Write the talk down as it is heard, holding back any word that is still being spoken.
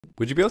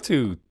Would you be able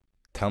to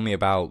tell me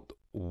about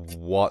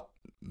what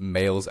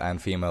males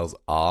and females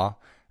are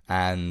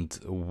and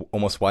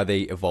almost why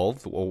they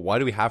evolved? Or why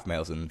do we have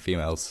males and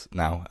females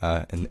now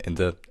in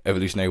the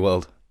evolutionary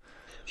world?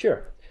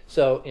 Sure.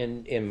 So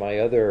in my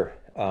other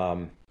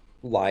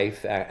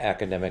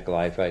academic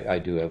life, I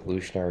do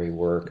evolutionary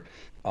work.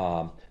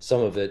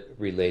 Some of it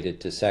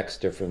related to sex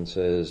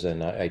differences,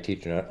 and I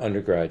teach an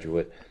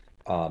undergraduate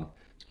um,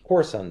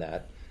 course on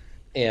that.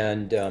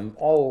 And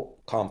all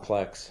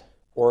complex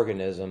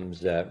organisms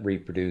that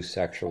reproduce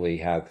sexually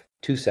have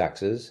two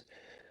sexes,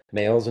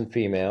 males and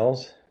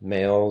females.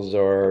 Males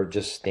are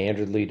just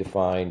standardly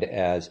defined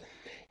as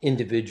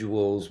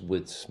individuals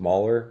with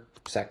smaller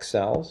sex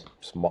cells,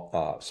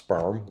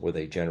 sperm, where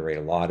they generate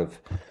a lot of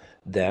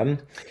them.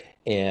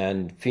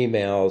 And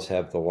females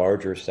have the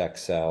larger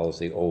sex cells,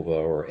 the ova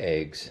or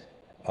eggs.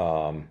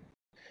 Um,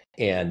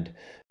 and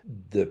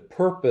the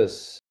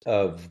purpose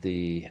of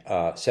the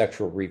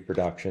sexual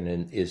reproduction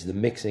is the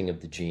mixing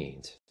of the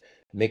genes.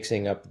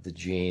 Mixing up the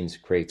genes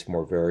creates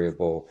more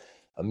variable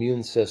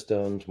immune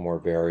systems, more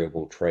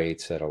variable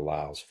traits that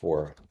allows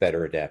for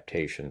better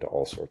adaptation to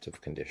all sorts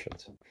of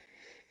conditions.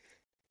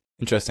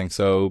 Interesting.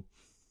 So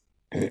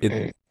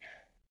it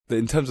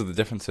in terms of the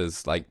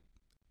differences, like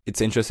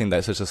it's interesting that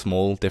it's such a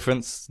small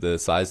difference, the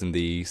size in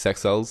the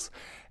sex cells.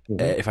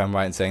 Mhm. If I'm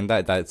right in saying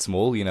that it's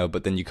small,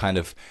 but then you kind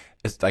of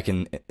it's like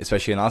in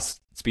especially in our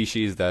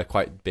species, there are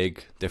quite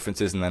big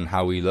differences in then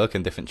how we look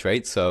and different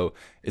traits. So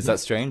is that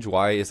strange?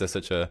 Why is there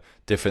such a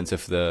difference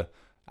if the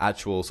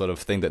actual sort of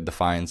thing that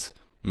defines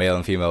male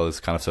and female is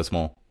kind of so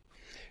small?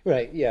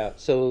 Right, yeah.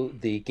 So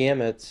the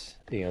gametes,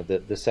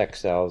 the sex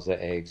cells,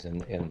 the eggs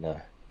and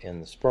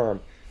the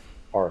sperm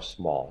are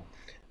small.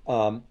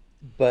 Um,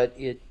 but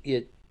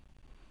it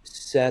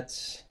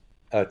sets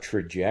a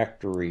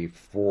trajectory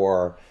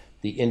for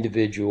the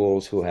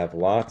individuals who have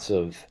lots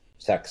of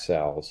sex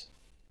cells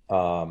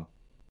um,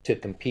 to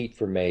compete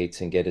for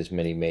mates and get as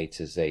many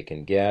mates as they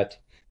can get.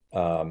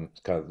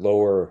 It's kind of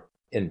lower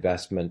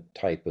investment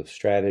type of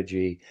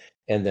strategy.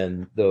 And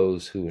then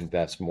those who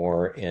invest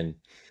more in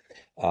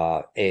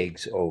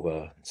eggs,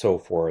 ova, so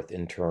forth,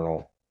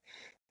 internal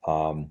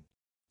um,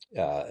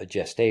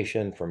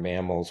 gestation for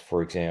mammals,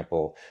 for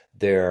example,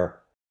 they're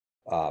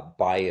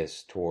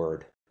biased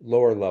toward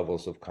lower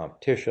levels of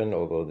competition,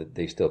 although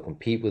they still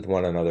compete with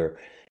one another,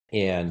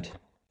 and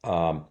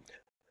um,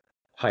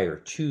 higher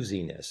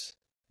choosiness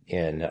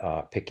in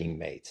picking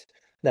mates.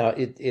 Now,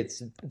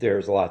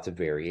 there's lots of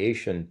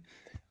variation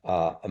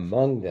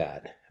among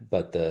that,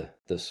 but the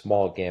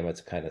small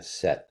gametes kind of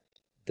set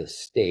the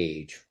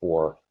stage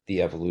for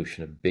the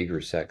evolution of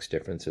bigger sex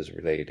differences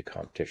related to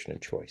competition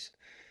and choice.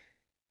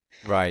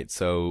 Right.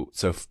 So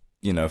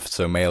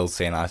males,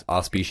 say in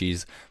our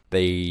species,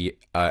 they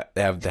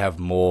have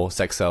more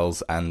sex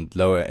cells and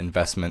lower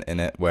investment in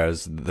it,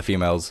 whereas the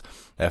females,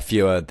 they have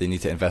fewer. They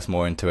need to invest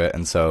more into it,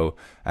 and so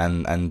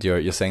and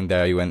you're saying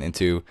there you went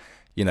into,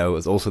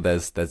 it's also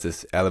there's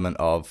this element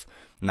of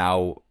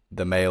now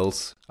the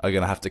males are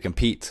gonna have to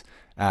compete,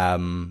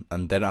 and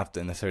they don't have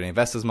to necessarily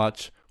invest as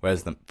much,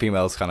 whereas the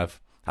females kind of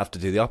have to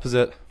do the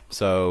opposite.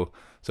 So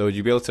would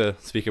you be able to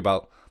speak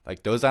about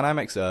like those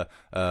dynamics?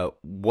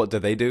 What do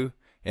they do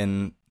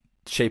in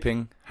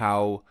shaping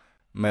how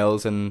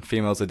males and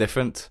females are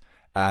different,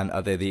 and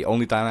are they the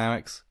only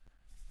dynamics?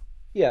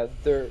 Yeah,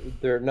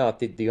 they're not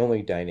the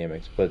only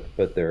dynamics,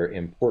 but they're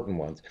important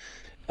ones.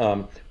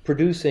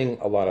 Producing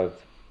a lot of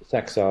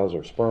sex cells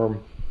or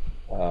sperm,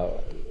 uh,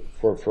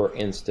 for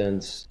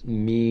instance,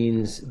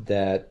 means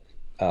that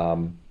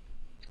um,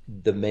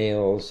 the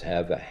males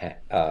have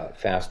a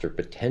faster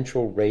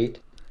potential rate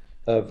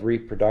of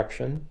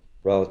reproduction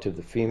relative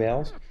to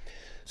females.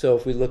 So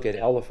if we look at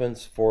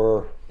elephants,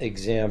 for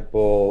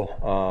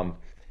example,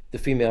 the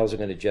females are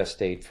going to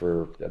gestate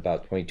for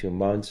about 22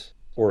 months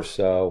or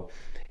so,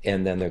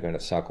 and then they're going to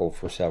suckle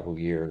for several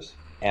years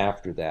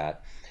after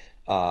that.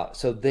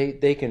 So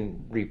they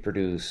can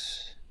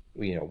reproduce,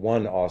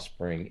 one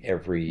offspring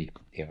every,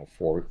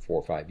 4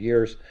 or 5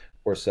 years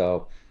or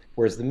so,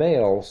 whereas the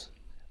males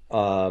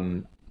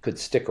could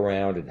stick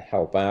around and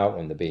help out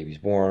when the baby's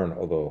born,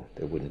 although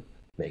they wouldn't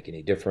make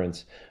any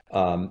difference.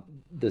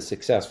 The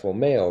successful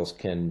males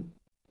can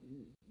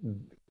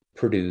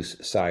produce,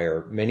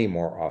 sire many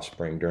more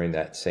offspring during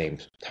that same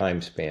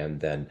time span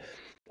than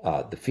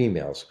the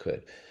females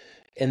could.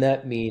 And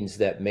that means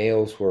that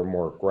males who are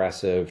more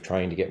aggressive,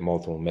 trying to get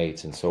multiple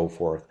mates and so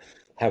forth,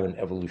 have an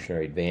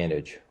evolutionary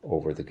advantage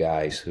over the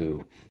guys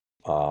who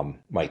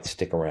might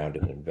stick around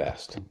and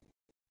invest.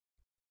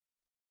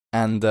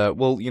 And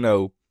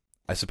well,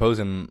 I suppose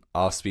in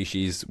our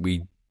species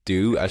we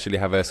do actually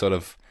have a sort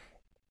of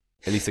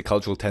at least a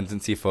cultural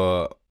tendency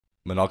for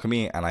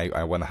monogamy, and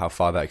I wonder how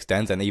far that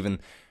extends, and even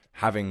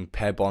having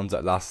pair bonds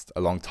that last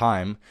a long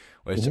time,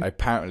 which Mhm.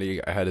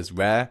 apparently I heard is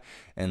rare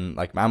in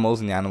like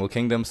mammals in the animal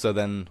kingdom. So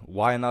then,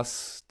 why in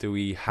us do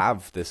we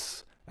have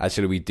this?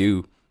 Actually, we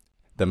do.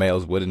 The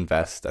males would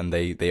invest, and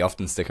they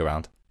often stick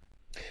around.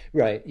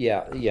 Right.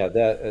 Yeah. Yeah.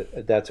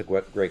 That's a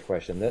great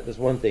question. That is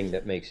one thing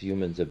that makes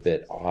humans a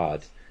bit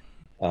odd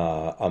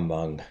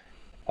among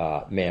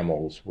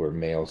mammals where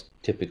males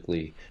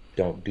typically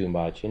don't do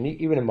much, and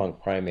even among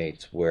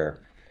primates where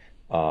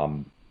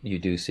you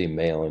do see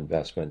male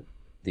investment,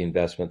 the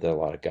investment that a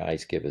lot of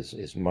guys give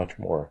is much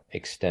more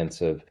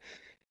extensive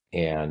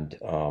and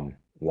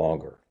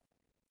longer.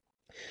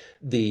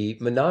 The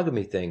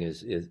monogamy thing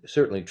is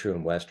certainly true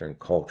in Western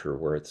culture,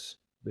 where it's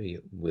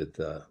with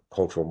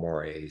cultural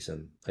mores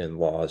and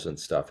laws and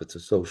stuff. It's a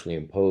socially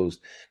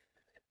imposed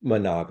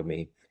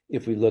monogamy.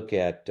 If we look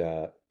at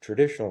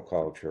traditional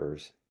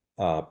cultures,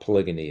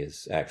 polygamy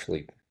is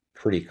actually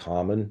pretty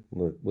common,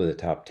 with the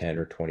top 10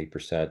 or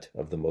 20%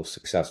 of the most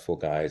successful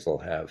guys will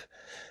have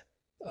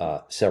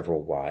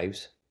several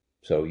wives.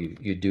 So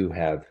you do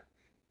have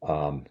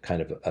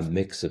kind of a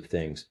mix of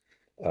things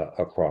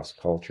across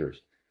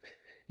cultures.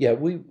 Yeah,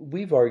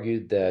 we've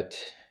argued that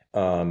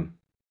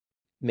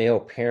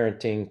male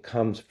parenting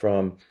comes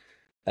from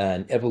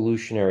an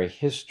evolutionary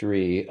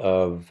history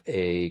of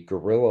a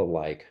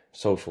gorilla-like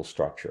social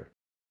structure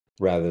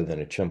rather than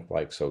a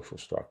chimp-like social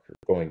structure,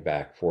 going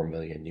back 4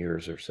 million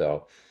years or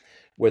so,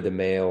 where the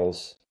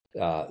males,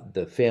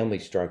 the family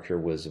structure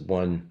was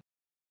one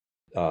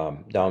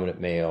dominant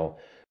male,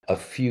 a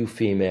few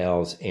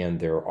females, and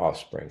their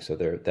offspring. So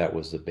that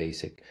was the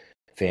basic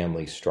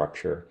family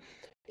structure.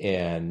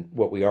 And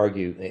what we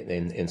argue,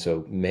 and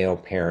so male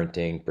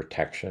parenting,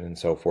 protection, and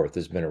so forth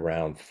has been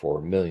around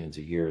for millions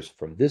of years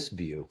from this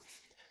view.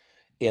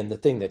 And the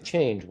thing that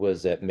changed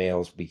was that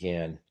males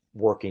began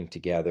working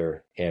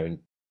together and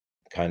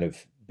kind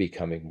of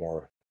becoming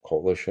more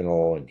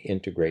coalitional and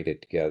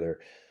integrated together.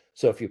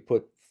 So if you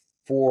put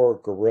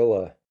four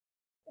gorilla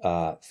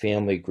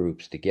family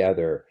groups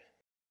together,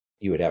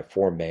 you would have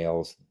four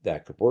males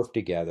that could work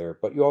together,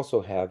 but you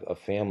also have a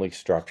family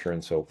structure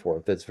and so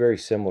forth that's very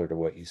similar to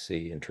what you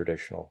see in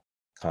traditional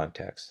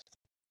contexts.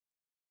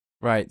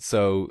 Right.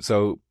 So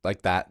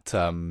like that,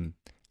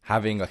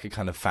 having like a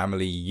kind of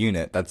family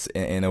unit that's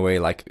in a way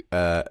like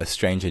a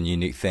strange and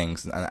unique thing.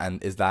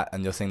 And is that,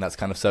 and you're saying that's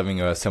kind of serving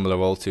a similar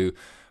role to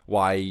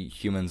why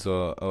humans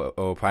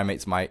or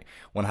primates might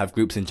want to have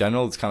groups in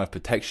general? It's kind of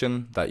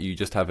protection, that you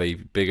just have a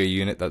bigger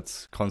unit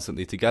that's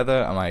constantly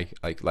together. Am I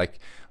like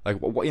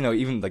what, you know,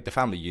 even like the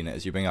family unit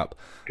as you bring up,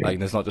 like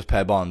there's not just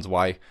pair bonds.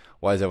 Why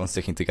is everyone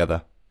sticking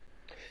together?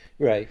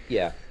 Right,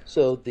 yeah.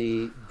 So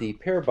the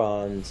pair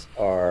bonds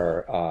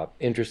are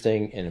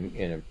interesting and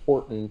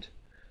important.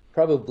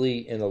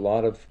 Probably in a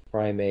lot of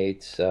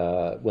primates,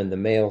 when the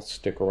males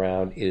stick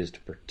around, is to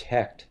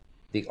protect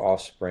the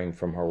offspring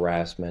from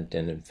harassment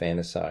and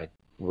infanticide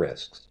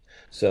risks.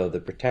 So the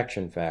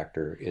protection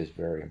factor is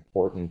very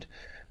important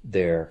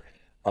there.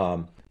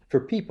 For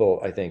people,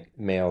 I think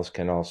males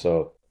can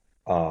also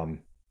um,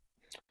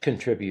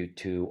 contribute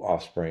to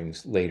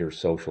offspring's later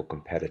social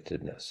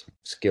competitiveness,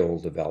 skill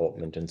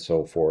development, and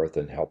so forth,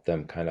 and help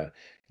them kind of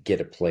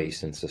get a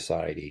place in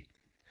society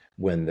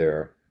when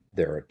they're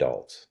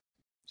adults.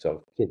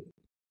 So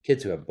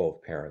kids who have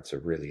both parents are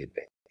really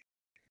advanced.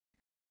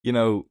 You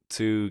know,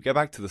 to get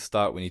back to the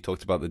start when you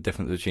talked about the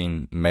difference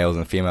between males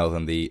and females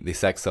and the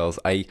sex cells,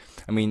 I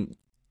mean,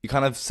 you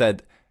kind of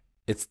said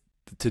it's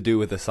to do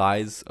with the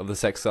size of the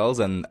sex cells,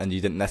 and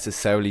you didn't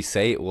necessarily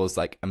say it was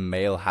like a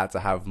male had to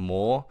have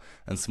more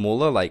and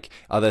smaller. Like,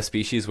 are there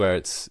species where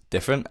it's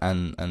different,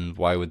 and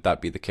why would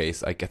that be the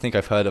case? Like, I think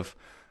I've heard of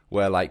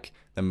where like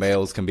the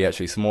males can be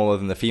actually smaller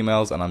than the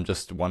females, and I'm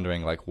just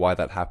wondering like why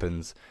that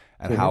happens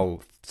and Mm-hmm. how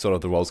sort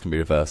of the roles can be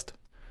reversed.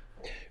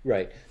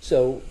 Right.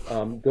 So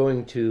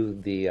going to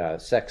the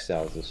sex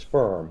cells, the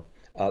sperm,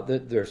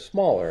 they're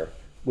smaller,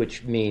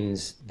 which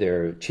means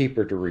they're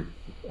cheaper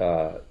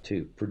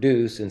to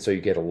produce, and so you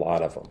get a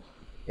lot of them,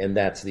 and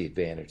that's the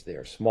advantage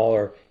there.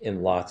 Smaller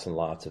and lots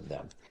of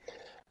them,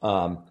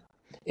 um,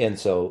 and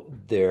so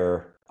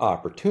their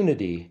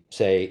opportunity,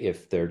 say,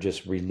 if they're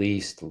just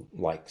released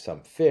like some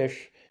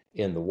fish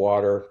in the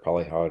water,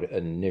 probably how it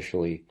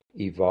initially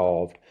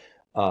evolved,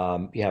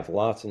 you have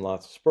lots and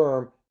lots of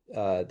sperm.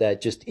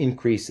 That just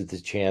increases the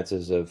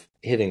chances of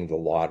hitting the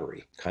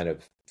lottery, kind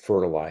of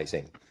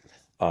fertilizing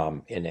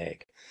an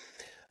egg.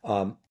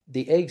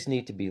 The eggs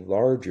need to be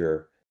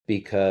larger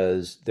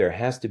because there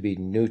has to be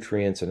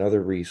nutrients and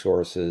other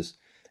resources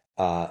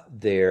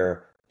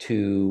there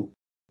to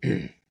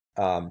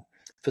um,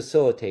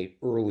 facilitate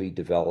early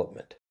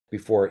development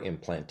before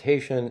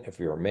implantation, if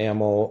you're a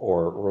mammal,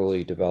 or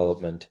early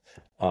development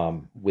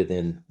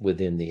within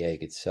the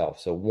egg itself.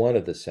 So one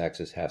of the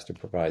sexes has to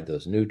provide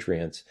those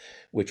nutrients,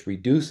 which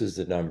reduces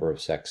the number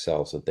of sex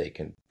cells that they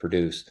can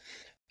produce.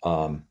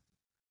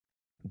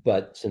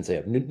 But since they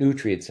have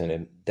nutrients in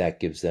it,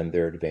 that gives them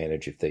their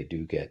advantage if they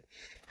do get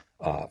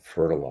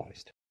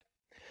fertilized.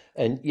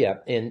 And yeah,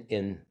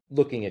 in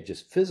looking at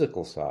just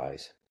physical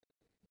size,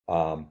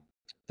 um,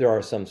 there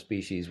are some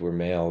species where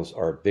males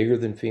are bigger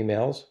than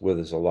females, where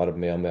there's a lot of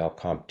male-male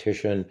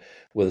competition,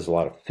 where there's a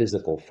lot of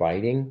physical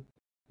fighting.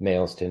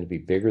 Males tend to be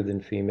bigger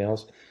than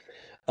females.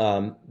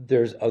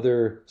 There's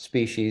other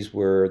species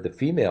where the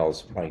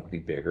females might be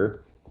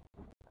bigger,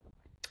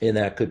 and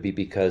that could be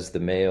because the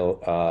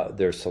male,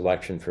 their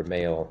selection for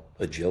male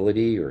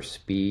agility or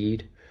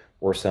speed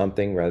or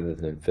something rather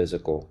than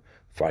physical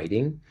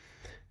fighting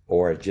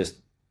or just,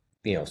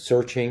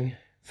 searching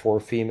for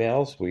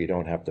females where you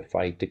don't have to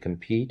fight to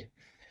compete.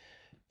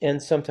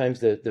 And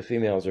sometimes the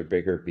females are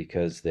bigger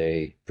because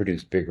they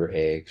produce bigger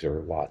eggs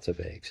or lots of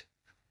eggs.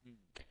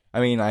 I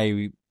mean,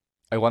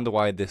 I wonder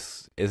why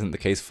this isn't the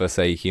case for,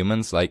 say,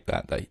 humans, like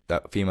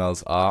that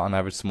females are on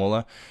average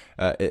smaller.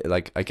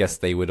 Like, I guess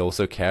they would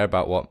also care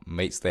about what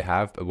mates they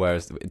have,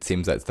 whereas it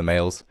seems that it's the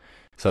males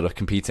sort of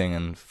competing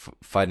and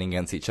fighting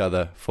against each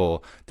other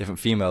for different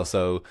females.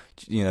 So,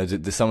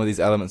 do some of these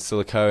elements still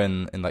occur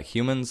in like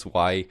humans?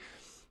 Why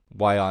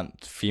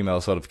aren't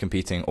females sort of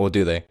competing, or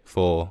do they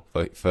for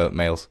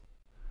males?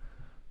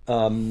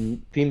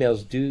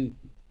 Females do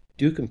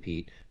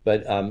compete,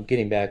 but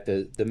getting back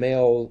to the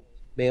males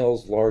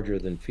larger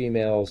than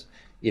females.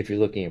 If you're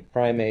looking at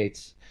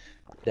primates,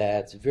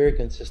 that's very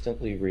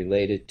consistently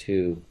related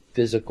to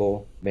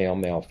physical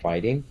male-male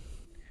fighting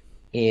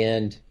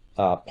and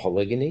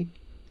polygamy.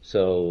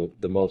 So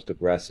the most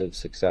aggressive,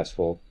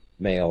 successful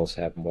males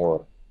have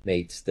more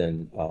mates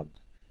than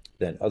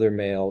other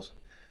males.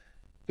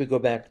 If we go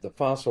back to the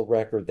fossil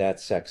record, that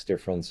sex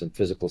difference in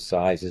physical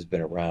size has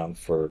been around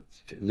for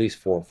at least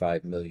 4 or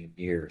 5 million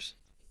years.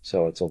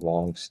 So it's a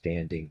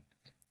long-standing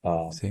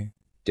um, See.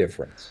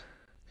 difference.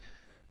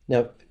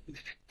 Now,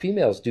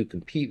 females do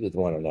compete with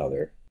one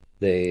another.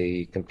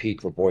 They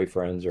compete for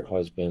boyfriends or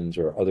husbands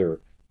or other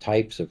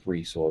types of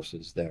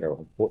resources that are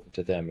important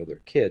to them or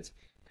their kids.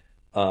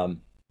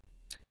 Um,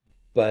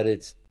 but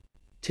it's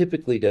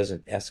typically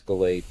doesn't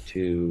escalate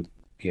to,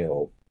 you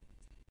know,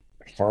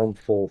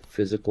 harmful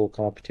physical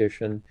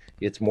competition.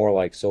 It's more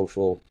like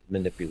social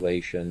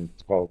manipulation.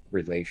 It's called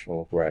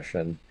relational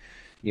aggression,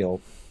 you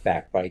know,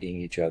 backbiting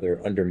each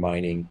other,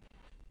 undermining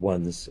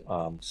one's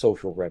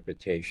social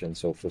reputation,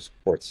 social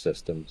support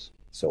systems,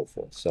 so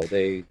forth. So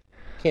they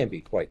can be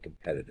quite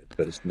competitive,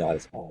 but it's not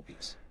as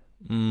obvious.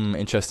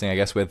 Interesting. I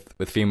guess with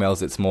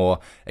females, it's more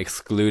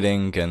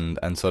excluding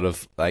and sort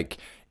of like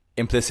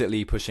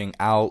implicitly pushing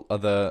out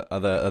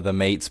other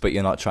mates, but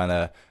you're not trying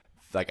to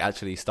like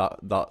actually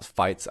start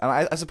fights. And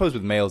I suppose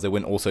with males, they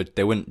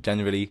wouldn't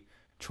generally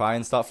try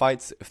and start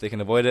fights if they can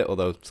avoid it.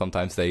 Although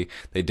sometimes they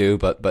do.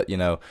 But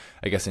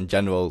I guess in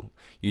general,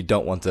 you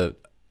don't want to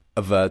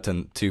avert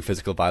to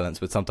physical violence,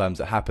 but sometimes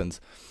it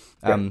happens.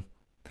 Right.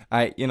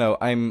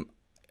 I'm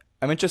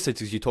interested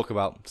because you talk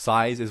about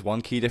size is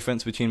one key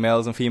difference between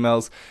males and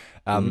females.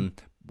 Mm-hmm.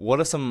 What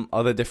are some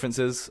other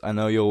differences? I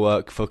know your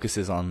work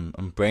focuses on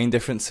brain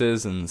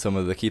differences and some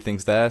of the key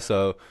things there.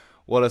 So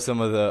what are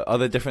some of the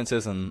other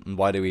differences and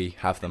why do we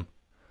have them?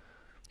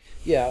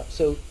 Yeah,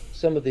 so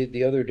some of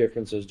the other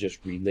differences just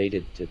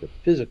related to the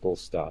physical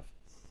stuff.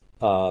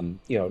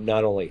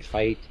 Not only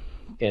height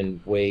and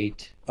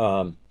weight,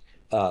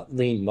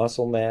 lean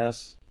muscle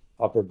mass,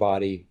 upper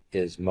body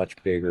is much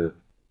bigger,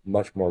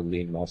 much more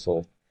lean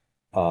muscle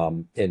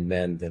in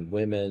men than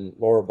women,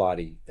 lower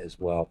body as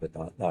well, but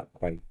not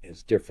quite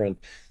as different.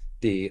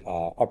 The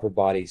upper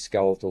body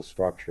skeletal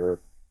structure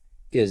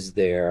is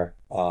there.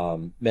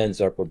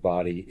 Men's upper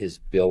body is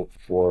built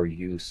for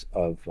use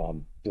of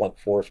blunt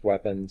force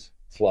weapons,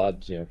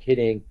 clubs,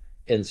 hitting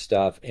and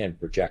stuff, and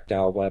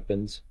projectile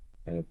weapons.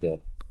 And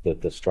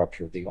the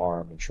structure of the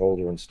arm and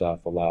shoulder and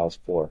stuff allows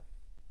for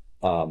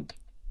um,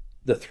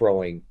 the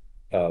throwing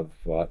of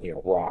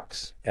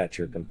rocks at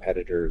your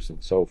competitors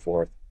and so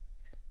forth.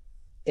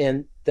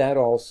 And that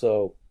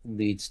also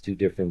leads to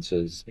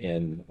differences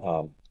in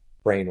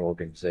brain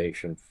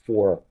organization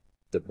for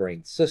the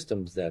brain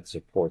systems that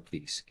support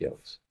these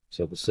skills.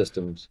 So the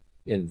systems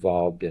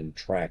involved in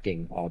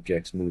tracking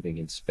objects moving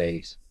in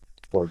space,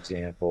 for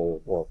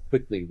example, or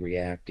quickly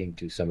reacting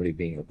to somebody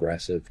being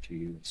aggressive to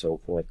you and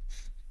so forth,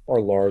 are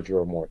larger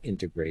or more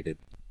integrated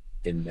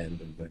in men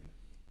than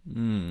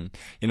women.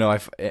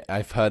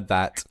 I've heard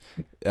that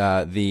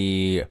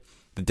the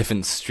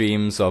different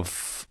streams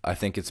of, I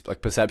think it's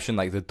like perception,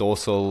 like the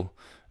dorsal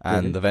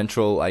and the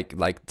ventral,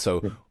 like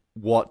so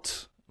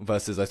what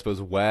versus I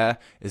suppose where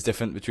is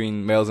different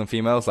between males and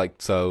females.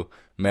 Like so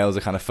males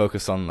are kind of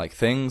focused on like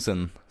things,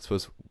 and I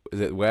suppose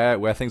is it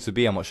where things would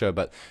be? I'm not sure,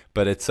 but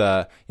it's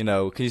can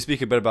you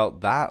speak a bit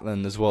about that?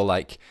 And as well,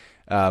 like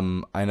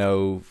I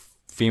know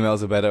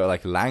females are better at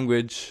like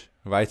language,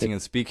 writing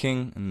and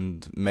speaking,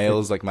 and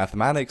males like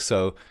mathematics.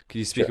 So could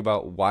you speak Sure.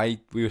 about why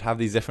we would have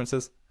these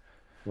differences?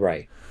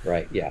 Right,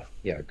 right. Yeah.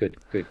 Good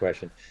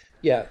question.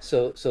 Yeah,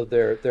 so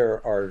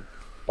there are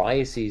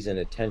biases in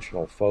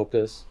attentional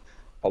focus.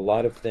 A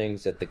lot of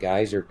things that the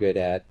guys are good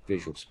at,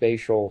 visual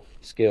spatial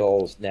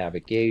skills,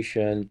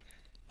 navigation,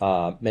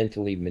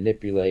 mentally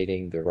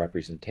manipulating the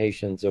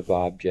representations of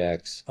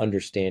objects,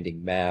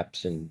 understanding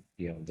maps and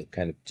the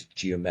kind of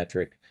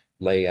geometric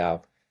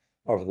layout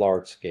of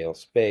large scale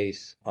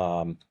space,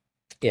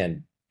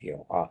 and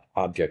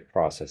object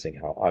processing,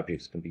 how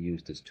objects can be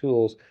used as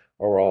tools,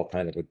 are all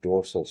kind of a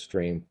dorsal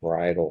stream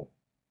parietal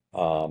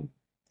um,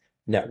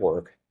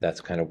 network.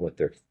 That's kind of what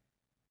they're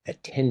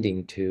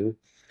attending to.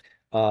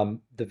 The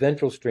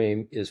ventral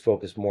stream is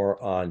focused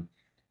more on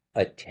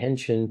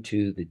attention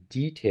to the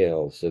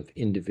details of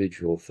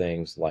individual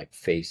things like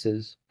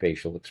faces,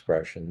 facial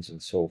expressions,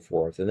 and so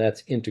forth. And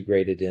that's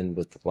integrated in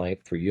with the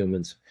for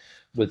humans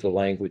with the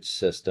language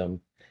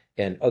system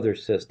and other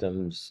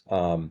systems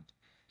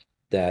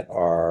that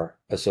are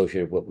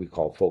associated with what we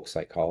call folk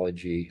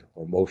psychology,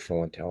 or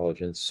emotional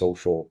intelligence,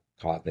 social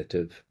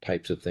cognitive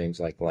types of things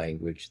like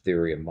language,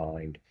 theory of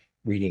mind,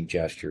 reading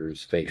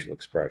gestures, facial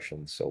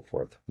expressions, so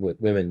forth.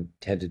 Women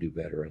tend to do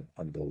better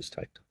on those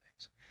types of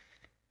things.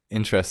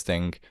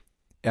 Interesting.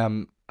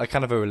 A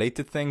kind of a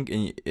related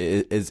thing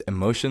is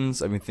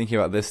emotions. I've been thinking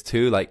about this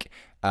too, like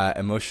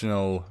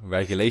emotional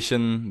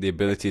regulation, the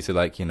ability to,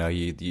 like,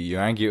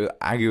 you're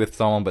angry with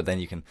someone, but then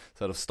you can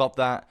sort of stop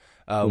that.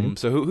 Mhm.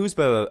 So who's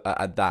better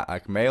at that,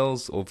 like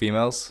males or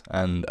females,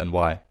 and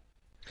why?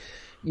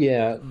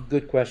 Yeah,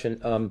 good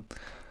question.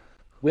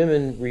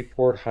 Women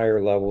report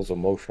higher levels of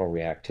emotional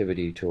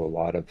reactivity to a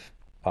lot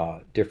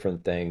of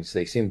different things.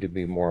 They seem to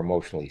be more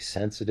emotionally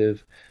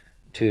sensitive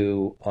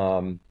to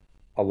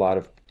a lot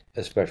of,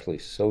 especially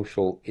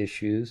social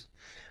issues.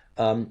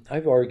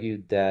 I've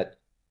argued that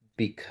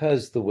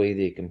because the way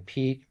they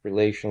compete,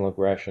 relational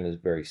aggression is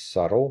very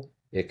subtle.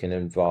 It can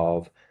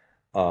involve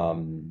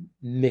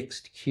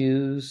mixed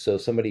cues. So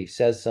somebody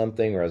says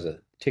something or has a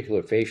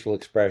particular facial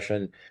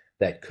expression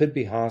that could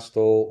be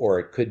hostile, or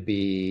it could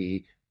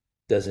be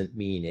doesn't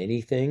mean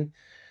anything.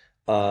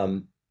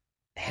 Um,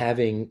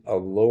 Having a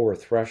lower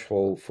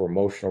threshold for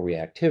emotional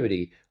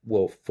reactivity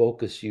will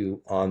focus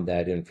you on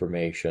that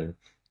information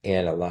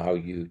and allow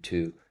you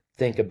to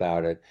think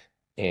about it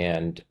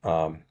and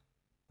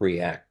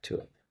react to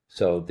it.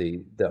 So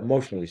the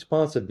emotional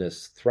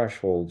responsiveness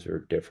thresholds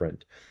are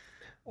different.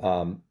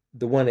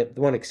 The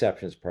one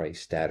exception is probably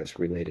status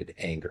related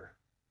anger,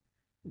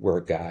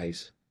 where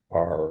guys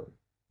are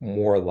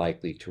more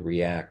likely to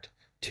react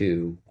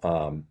to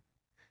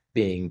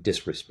being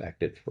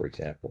disrespected, for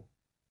example.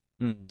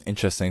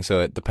 Interesting. So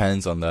it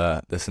depends on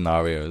the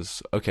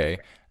scenarios. Okay.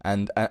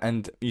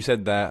 And you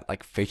said that,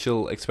 like,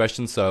 facial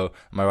expressions. So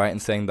am I right in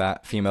saying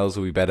that females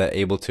will be better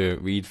able to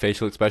read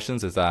facial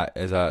expressions? Is that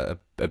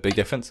a big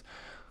difference?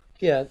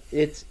 Yeah,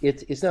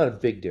 it's not a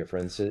big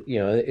difference.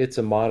 It's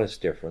a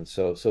modest difference.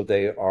 So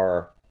they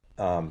are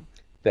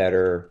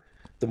better.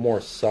 The more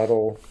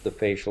subtle the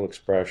facial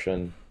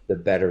expression, the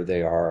better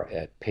they are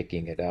at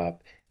picking it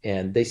up.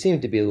 And they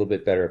seem to be a little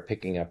bit better at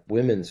picking up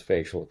women's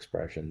facial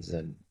expressions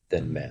than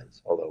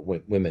men's,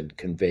 although women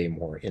convey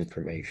more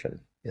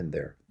information in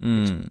their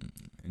expression.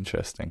 Mm,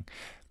 interesting.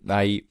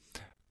 I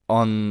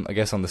I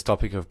guess on this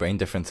topic of brain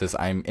differences,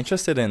 I'm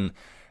interested in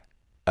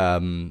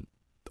um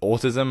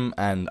autism,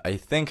 and I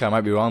think I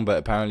might be wrong, but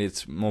apparently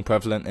it's more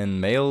prevalent in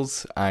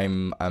males.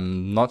 I'm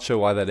not sure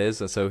why that is.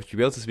 So would you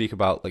be able to speak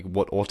about, like,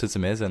 what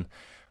autism is and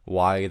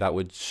why that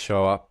would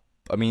show up?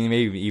 I mean,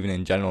 maybe even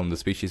in general in the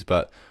species,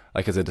 but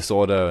like as a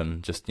disorder,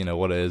 and just,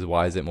 what it is,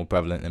 why is it more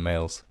prevalent in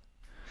males?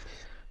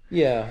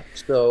 Yeah,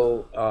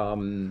 so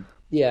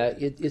yeah,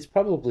 it's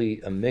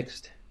probably a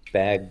mixed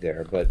bag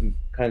there, but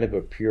kind of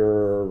a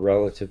pure,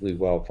 relatively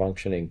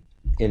well-functioning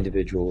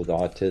individual with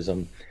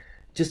autism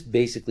just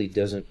basically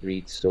doesn't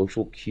read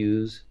social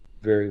cues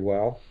very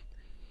well.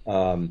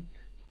 Um,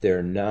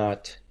 they're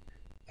not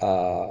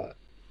uh,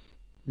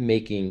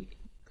 making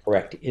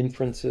correct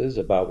inferences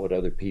about what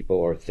other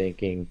people are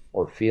thinking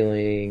or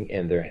feeling,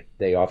 and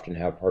they often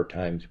have hard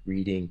times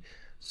reading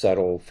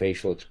subtle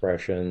facial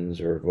expressions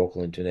or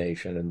vocal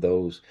intonation and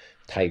those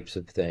types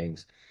of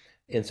things.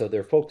 And so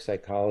their folk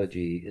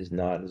psychology is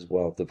not as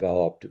well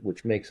developed,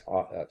 which makes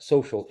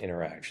social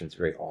interactions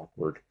very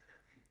awkward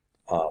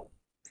uh,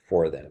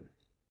 for them.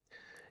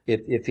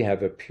 If you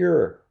have a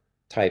pure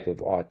type of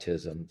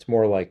autism, it's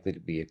more likely to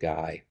be a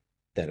guy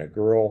than a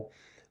girl.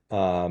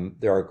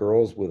 There are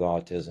girls with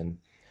autism,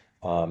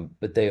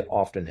 but they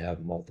often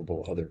have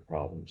multiple other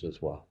problems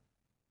as well.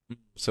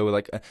 So,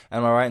 like,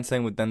 am I right in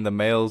saying with then the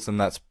males and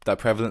that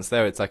prevalence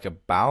there, it's like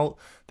about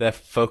their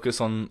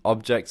focus on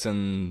objects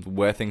and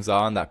where things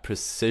are and that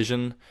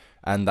precision,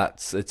 and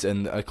it's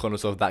in a kind of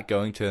sort of that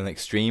going to an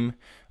extreme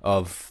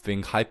of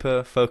being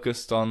hyper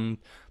focused on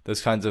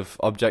those kinds of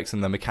objects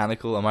and the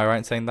mechanical. Am I right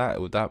in saying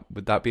that? Would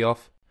that be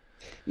off?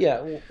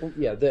 Yeah,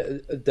 yeah,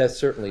 that's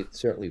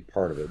certainly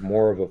part of it.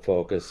 More of a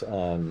focus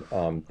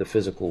on the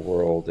physical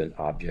world and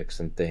objects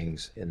and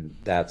things and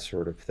that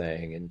sort of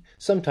thing, and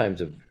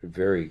sometimes a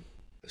very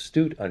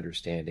astute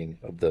understanding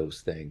of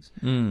those things,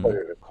 but Mm.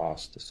 at a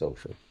cost to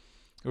social.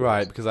 Right,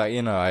 Yes. because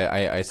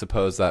I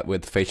suppose that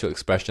with facial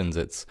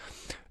expressions,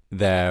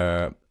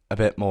 they're a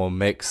bit more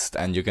mixed,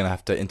 and you're gonna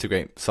have to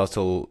integrate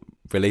subtle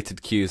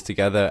related cues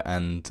together,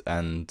 and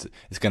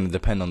it's gonna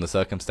depend on the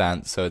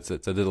circumstance. So it's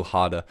a little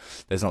harder.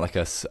 There's not like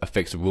a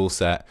fixed rule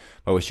set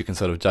by which you can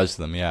sort of judge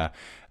them. Yeah.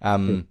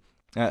 Hmm.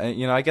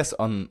 I guess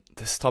on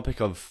this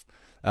topic of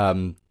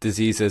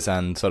diseases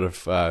and sort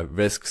of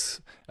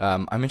risks,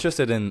 I'm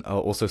interested in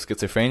also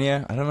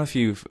schizophrenia. I don't know if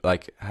you've,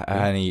 like, had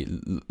any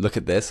look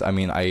at this. I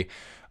mean,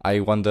 I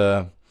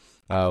wonder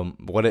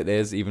what it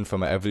is, even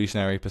from an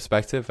evolutionary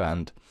perspective,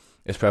 and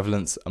its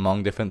prevalence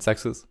among different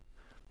sexes.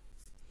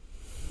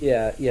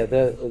 Yeah,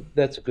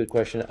 that's a good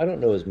question. I don't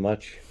know as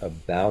much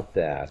about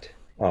that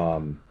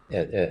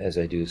as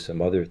I do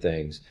some other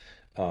things.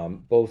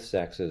 Both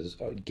sexes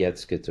get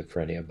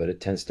schizophrenia, but it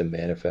tends to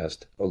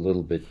manifest a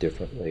little bit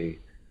differently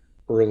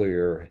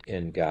earlier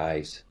in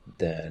guys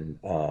than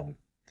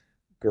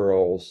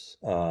girls.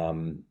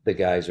 The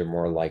guys are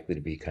more likely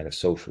to be kind of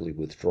socially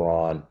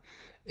withdrawn,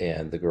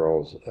 and the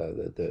girls,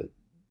 the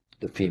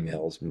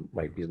females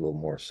might be a little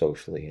more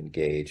socially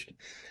engaged.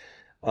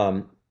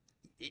 Um,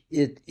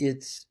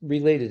 it's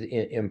related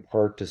in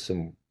part to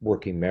some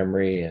working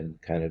memory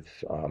and kind of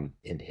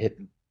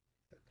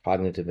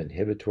cognitive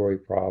inhibitory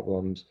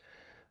problems.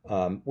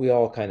 We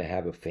all kind of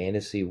have a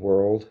fantasy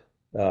world,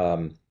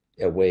 a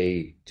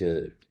way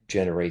to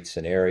generate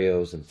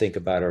scenarios and think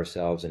about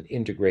ourselves and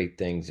integrate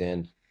things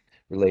in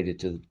related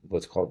to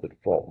what's called the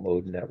default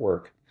mode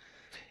network.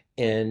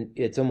 And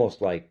it's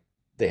almost like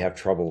they have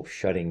trouble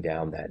shutting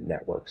down that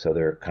network. So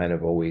they're kind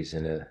of always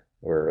in a,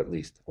 or at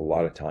least a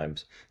lot of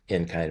times,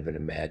 in kind of an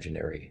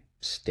imaginary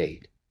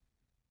state.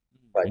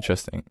 But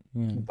Interesting.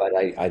 Yeah.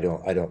 I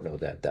don't know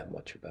that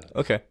much about it.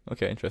 Okay,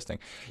 okay, interesting.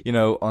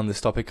 On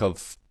this topic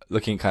of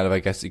looking kind of, I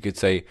guess you could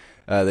say,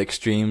 the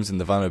extremes and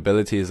the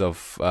vulnerabilities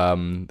of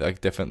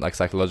like different like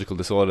psychological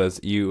disorders,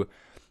 you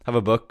have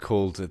a book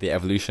called The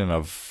Evolution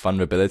of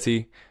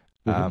Vulnerability.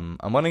 Mhm.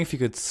 I'm wondering if you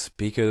could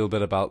speak a little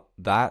bit about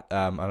that.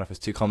 I don't know if it's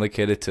too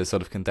complicated to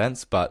sort of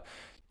condense, but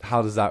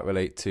how does that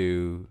relate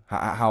to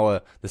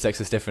how the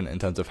sexes different in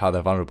terms of how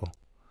they're vulnerable?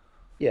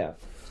 Yeah.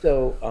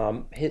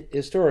 So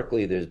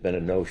historically, there's been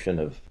a notion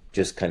of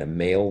just kind of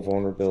male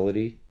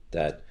vulnerability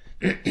that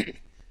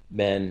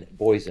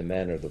boys and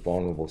men are the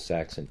vulnerable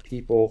sex in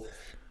people.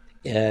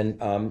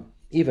 And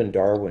even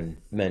Darwin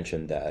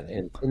mentioned that.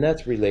 And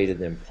that's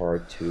related in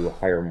part to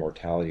higher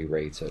mortality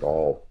rates at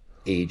all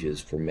ages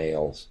for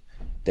males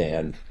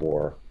than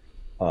for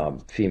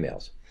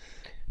females.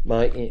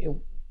 My,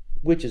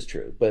 which is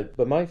true, but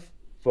my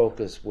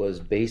focus was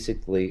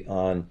basically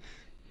on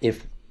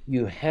if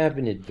you have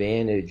an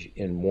advantage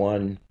in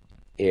one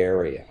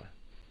area,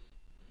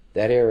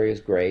 that area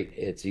is great,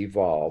 it's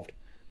evolved,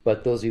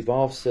 but those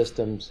evolved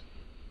systems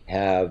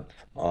have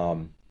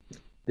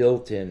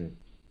built-in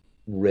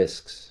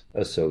risks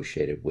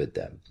associated with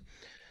them.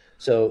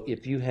 So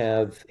if you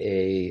have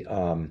you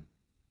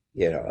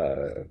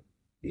know,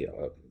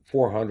 a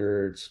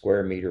 400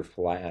 square meter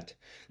flat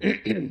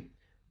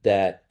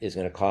that is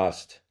going to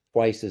cost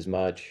twice as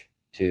much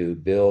to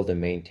build and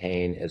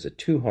maintain as a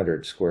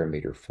 200 square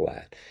meter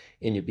flat,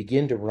 and you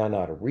begin to run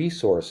out of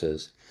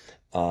resources,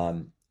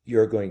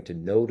 you're going to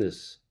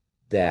notice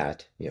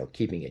that,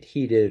 keeping it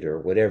heated or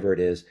whatever it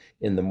is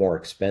in the more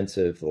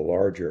expensive, the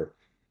larger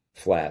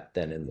flat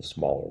than in the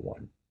smaller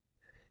one.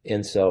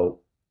 And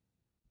so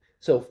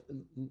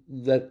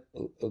let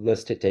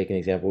let's take an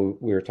example.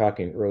 We were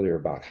talking earlier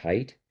about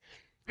height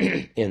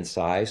in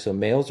size. So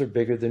males are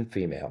bigger than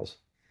females,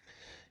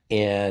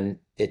 and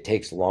it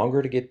takes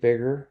longer to get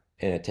bigger,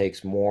 and it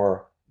takes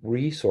more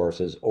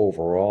resources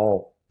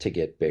overall to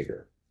get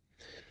bigger.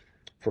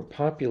 For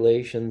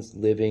populations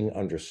living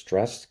under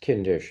stressed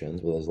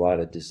conditions, where there's a lot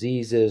of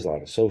diseases, a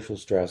lot of social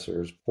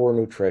stressors, poor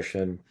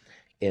nutrition,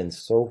 and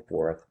so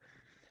forth,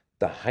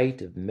 the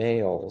height of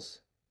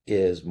males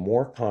is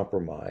more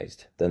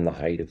compromised than the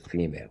height of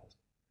females.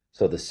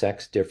 So the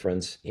sex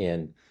difference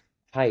in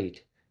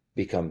height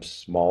becomes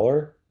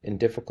smaller in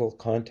difficult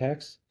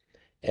contexts.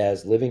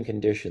 As living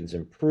conditions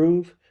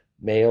improve,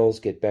 males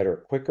get better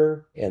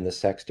quicker, and the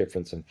sex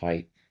difference in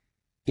height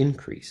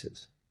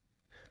increases.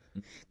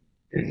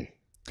 Uh,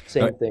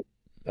 Same thing.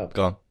 Oh,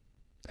 Go on.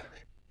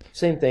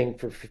 same thing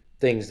for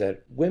things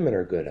that women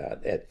are good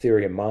at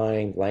theory of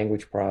mind,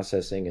 language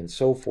processing, and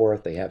so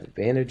forth. They have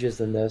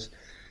advantages in this.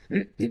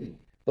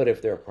 But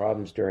if there are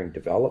problems during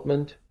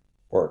development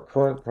or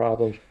current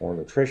problems or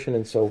nutrition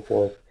and so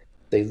forth,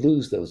 they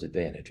lose those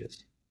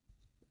advantages.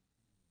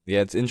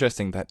 Yeah, it's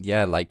interesting that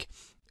like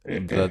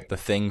the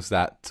things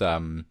that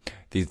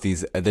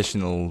these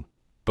additional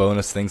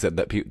bonus things that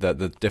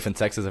the different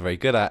sexes are very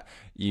good at,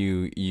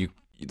 you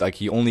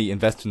like you only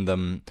invest in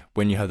them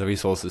when you have the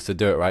resources to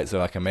do it, right? So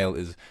like a male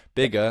is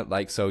bigger,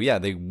 like, so yeah,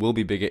 they will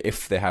be bigger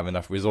if they have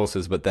enough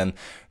resources, but then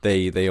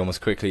they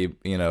almost quickly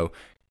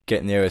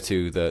get nearer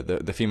to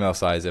the female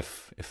size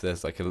if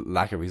there's like a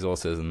lack of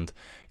resources. And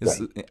it's,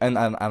 Right. and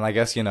I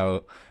guess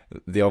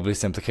the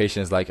obvious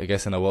implication is, like, I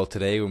guess in a world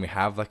today when we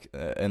have like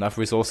enough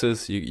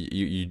resources,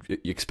 you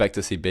expect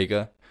to see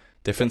bigger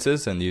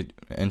differences. And you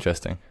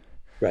interesting.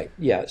 Right.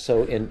 Yeah.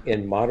 So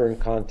in modern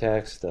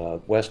context,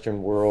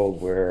 Western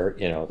world where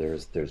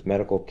there's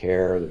medical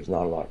care, there's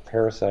not a lot of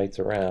parasites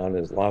around,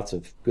 there's lots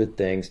of good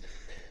things.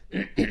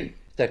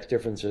 Sex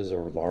differences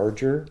are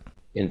larger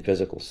in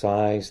physical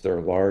size, they're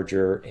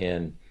larger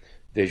in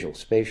visual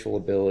spatial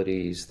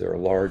abilities, they're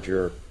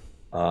larger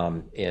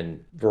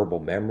in verbal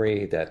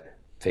memory that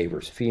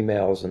favors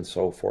females and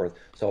so forth.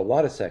 So a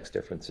lot of sex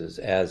differences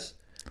as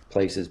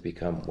places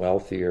become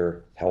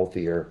wealthier,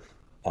 healthier,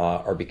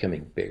 are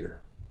becoming bigger.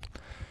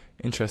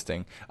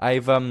 Interesting.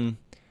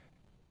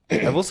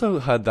 I've also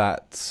heard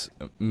that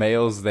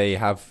males they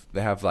have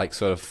like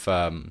sort of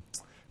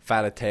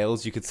fatter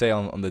tails, you could say,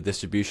 on the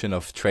distribution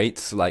of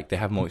traits. Like they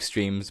have more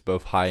extremes,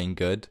 both high and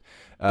good.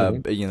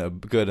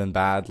 Mhm. Good and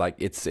bad. Like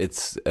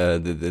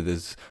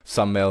there's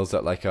some males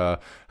that like are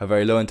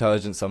very low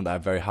intelligence, some that are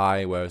very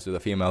high. Whereas with the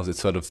females, it's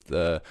sort of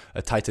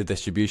a tighter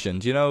distribution.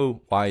 Do you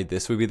know why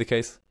this would be the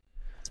case?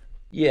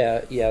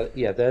 Yeah.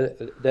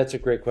 That's a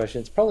great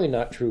question. It's probably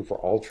not true for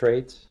all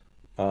traits,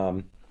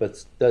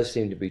 but does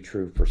seem to be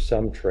true for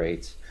some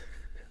traits.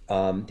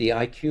 The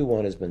IQ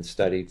one has been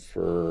studied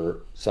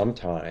for some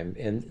time,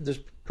 and there's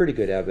pretty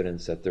good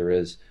evidence that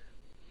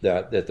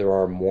there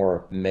are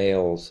more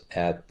males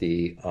at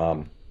the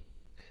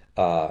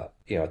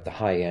at the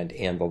high end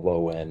and the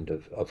low end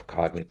of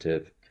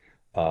cognitive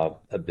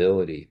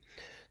ability.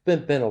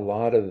 Been a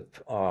lot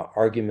of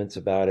arguments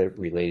about it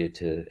related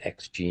to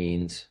X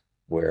genes,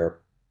 where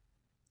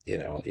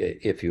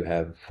if you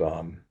have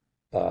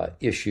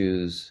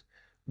issues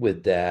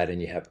with that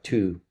and you have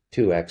two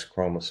X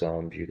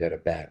chromosomes, you got a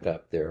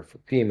backup there for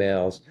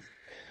females.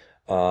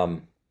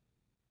 Um,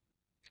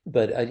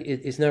 but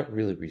it's not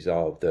really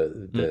resolved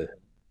Mm.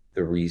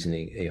 the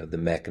reasoning, the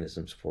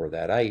mechanisms for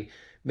that. I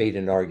made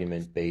an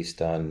argument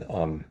based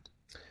on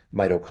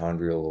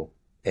mitochondrial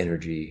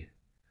energy,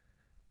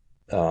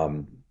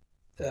 um,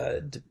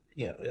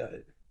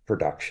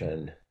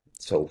 production,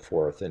 so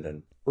forth, in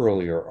an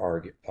earlier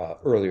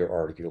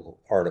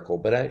article.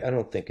 But I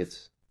don't think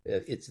it's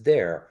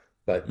there,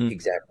 but Mm.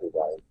 exactly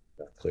why it's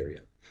not clear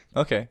yet.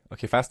 Okay,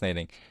 okay,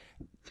 fascinating.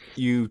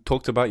 You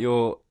talked about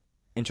your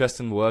interest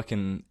in work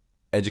in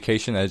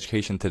education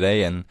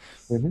today,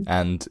 Mhm.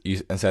 and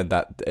you and said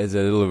that is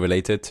a little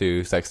related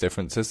to sex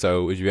differences.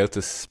 So would you be able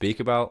to speak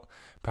about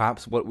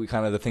perhaps what we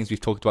kind of the things we've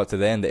talked about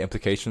today and the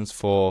implications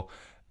for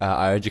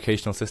our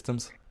educational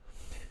systems?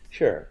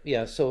 Sure.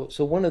 Yeah. So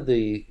one of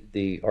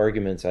the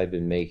arguments I've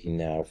been making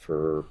now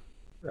for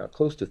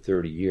close to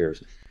 30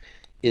 years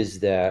is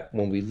that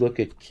when we look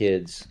at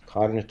kids'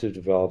 cognitive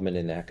development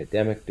and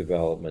academic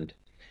development,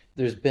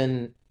 there's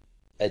been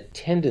a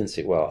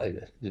tendency. Well,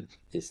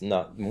 it's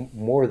not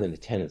more than a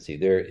tendency.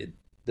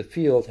 The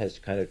field has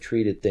kind of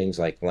treated things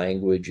like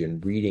language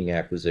and reading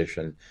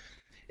acquisition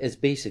as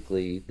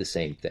basically the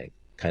same thing,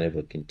 kind of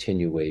a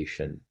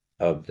continuation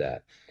of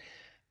that.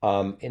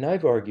 And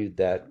I've argued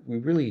that we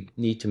really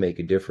need to make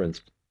a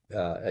difference,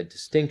 a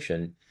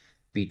distinction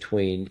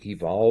between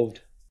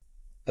evolved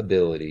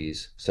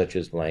abilities such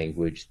as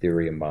language,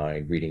 theory of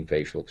mind, reading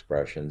facial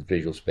expressions,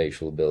 visual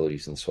spatial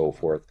abilities, and so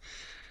forth,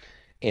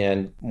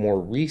 and more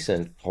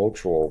recent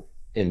cultural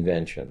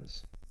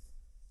inventions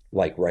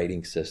like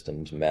writing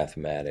systems,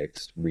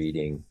 mathematics,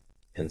 reading,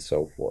 and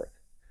so forth.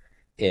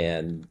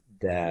 And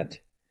that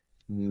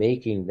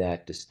making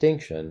that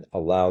distinction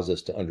allows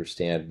us to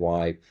understand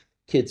why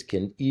kids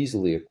can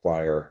easily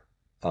acquire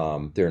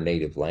their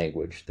native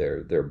language.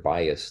 They're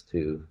biased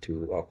to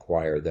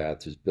acquire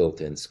that. There's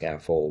built-in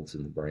scaffolds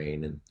in the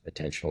brain and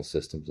attentional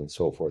systems and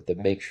so forth that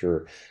make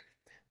sure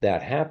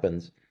that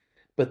happens.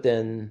 But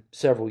then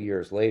several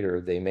years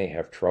later, they may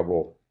have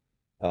trouble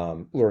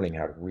learning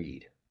how to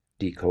read,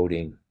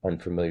 decoding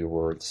unfamiliar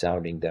words,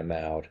 sounding them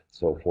out,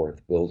 so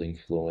forth, building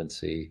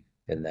fluency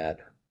in that.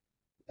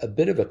 A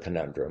bit of a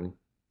conundrum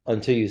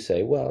until you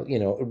say, well,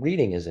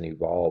 reading is an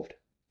evolved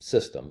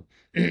system,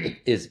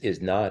 is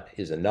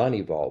a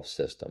non-evolved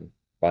system,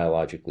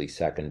 biologically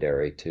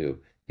secondary to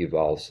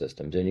evolved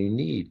systems, and you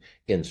need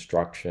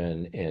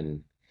instruction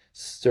in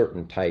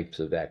certain types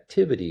of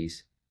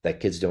activities that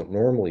kids don't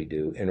normally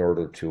do in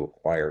order to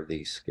acquire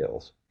these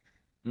skills.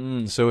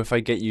 So if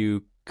I get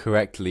you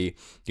correctly,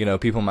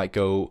 people might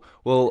go,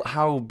 well,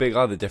 how big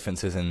are the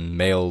differences in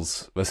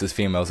males versus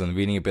females in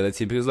reading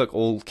ability? Because look,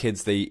 all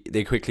kids they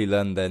quickly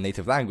learn their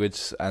native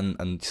language,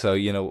 and so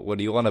what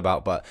are you on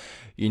about? But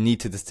you need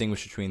to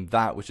distinguish between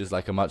that, which is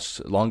like a much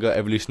longer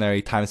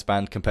evolutionary time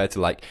span compared to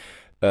like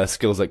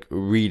skills like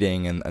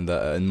reading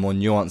and more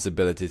nuanced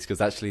abilities, because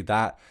actually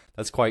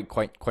that's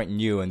quite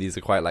new, and these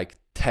are quite like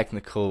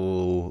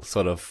technical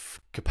sort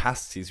of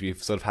capacities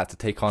we've sort of had to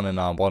take on in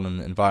our modern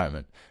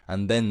environment,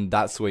 and then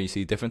that's where you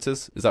see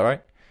differences. Is that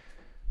right?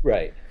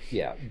 Right.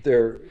 Yeah.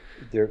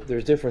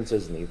 There's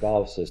differences in the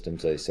evolved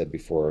systems, as I said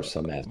before,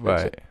 some aspects of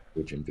Right.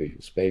 language and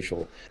visual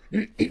spatial.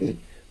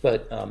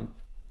 But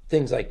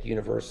things like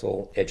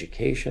universal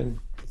education,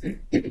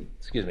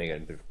 excuse me, I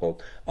got a bit of a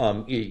cold.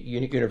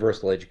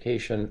 Universal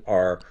education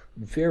are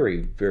very,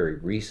 very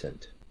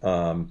recent.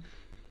 In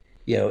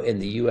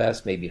the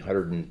U.S., maybe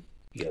 100 and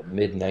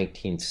mid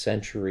 19th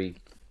century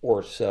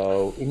or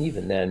so, and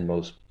even then,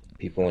 most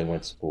people only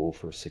went to school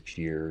for 6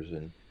 years,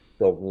 and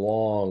the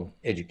long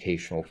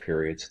educational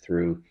periods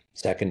through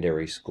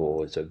secondary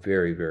school is a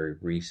very, very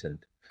recent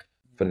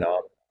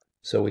phenomenon.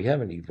 So we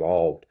haven't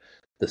evolved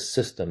the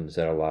systems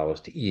that allow us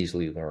to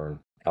easily learn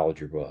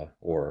algebra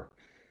or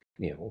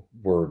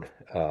word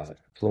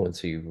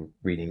fluency,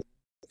 reading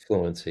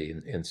fluency,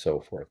 and so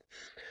forth.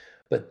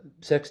 But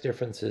sex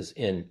differences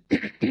in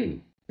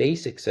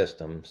basic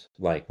systems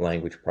like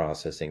language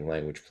processing,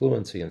 language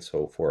fluency, and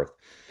so forth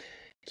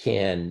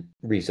can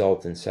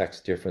result in sex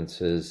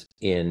differences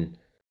in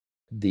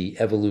the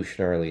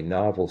evolutionarily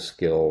novel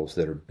skills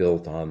that are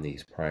built on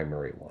these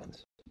primary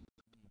ones.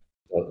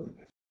 So,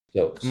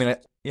 so I mean,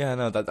 yeah,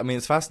 no, that I mean,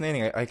 it's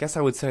fascinating. I guess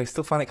I would say I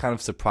still find it kind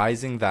of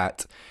surprising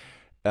that,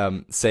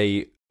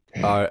 say,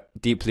 are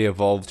deeply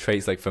evolved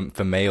traits like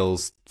for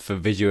males for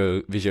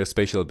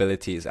visuospatial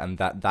abilities, and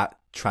that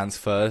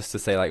transfers to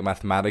say like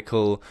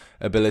mathematical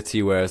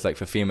ability, whereas like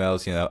for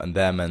females, and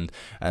them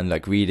and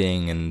like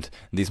reading and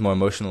these more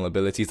emotional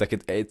abilities, like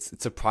it's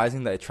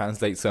surprising that it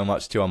translates so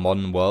much to our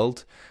modern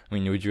world. I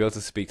mean, would you be able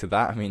to speak to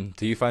that? I mean,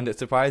 do you find it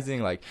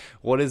surprising? Like,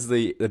 what is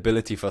the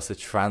ability for us to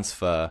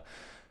transfer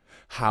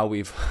how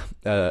we've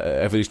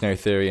evolutionary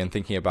theory and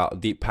thinking about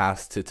deep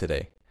past to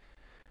today?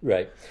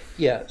 right.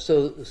 Yeah.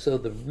 So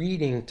the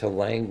reading to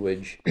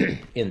language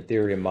in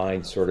theory of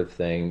mind sort of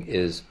thing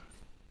is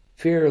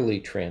fairly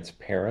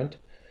transparent.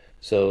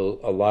 So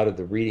a lot of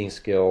the reading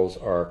skills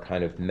are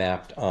kind of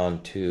mapped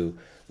onto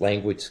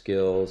language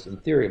skills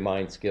and theory of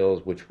mind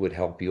skills, which would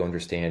help you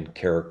understand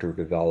character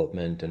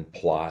development and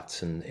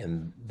plots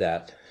and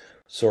that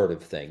sort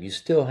of thing. You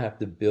still have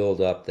to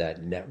build up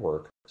that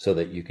network so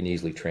that you can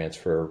easily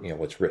transfer,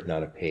 what's written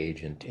on a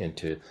page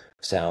into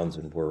sounds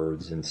and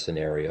words and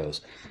scenarios,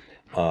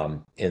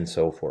 and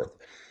so forth.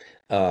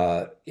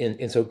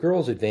 And so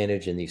girls'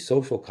 advantage in these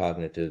social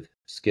cognitive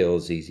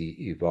skills, these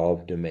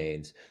evolved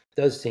domains,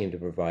 does seem to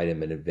provide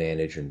them an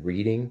advantage in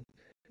reading,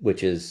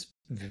 which is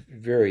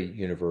very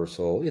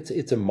universal.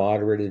 It's a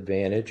moderate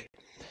advantage.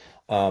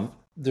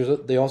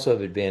 They also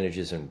have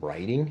advantages in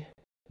writing,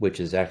 which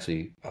is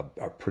actually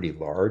a pretty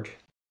large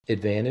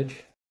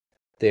advantage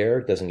there.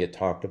 It doesn't get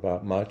talked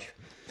about much.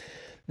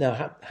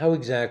 Now, how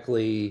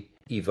exactly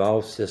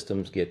evolved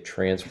systems get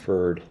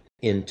transferred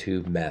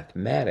into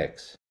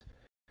mathematics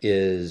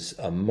is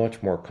a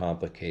much more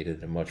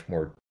complicated and much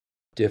more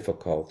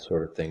difficult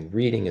sort of thing.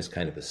 Reading is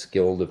kind of a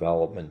skill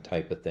development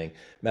type of thing.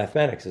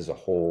 Mathematics is a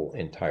whole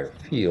entire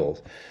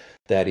field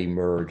that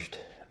emerged,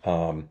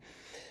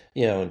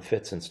 in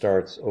fits and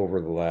starts over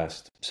the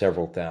last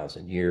several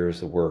thousand years,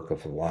 the work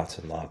of lots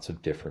and lots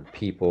of different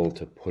people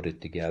to put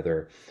it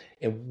together.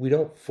 And we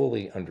don't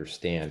fully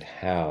understand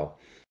how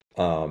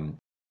um,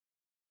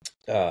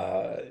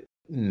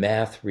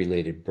 math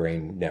related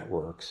brain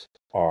networks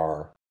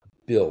are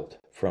built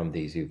from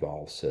these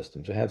evolved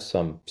systems. I have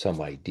some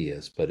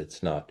ideas, but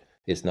it's not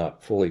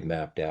fully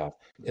mapped out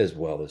as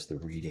well as the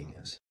reading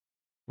is.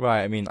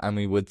 Right. I mean,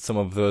 would some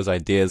of those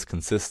ideas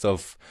consist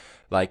of,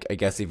 like, I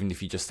guess even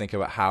if you just think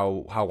about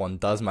how one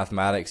does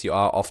mathematics, you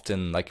are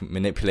often like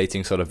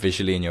manipulating sort of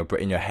visually in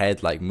your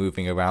head, like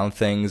moving around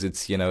things.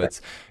 Right.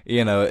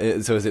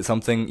 So is it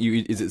something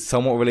is it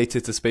somewhat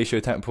related to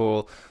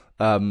spatiotemporal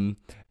um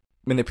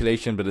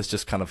manipulation, but it's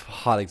just kind of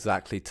hard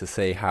exactly to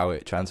say how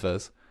it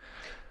transfers?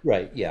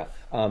 Right, yeah.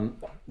 A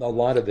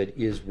lot of it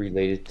is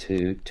related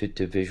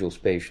to visual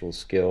spatial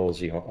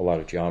skills. A lot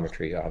of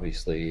geometry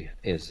obviously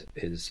is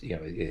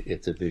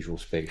it's a visual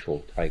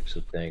spatial types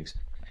of things.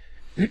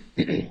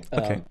 Okay.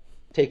 um,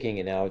 Taking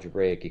an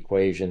algebraic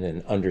equation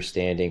and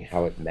understanding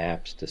how it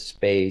maps to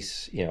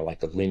space,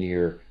 like a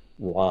linear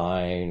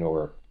line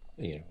or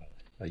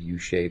a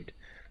U-shaped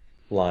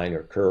line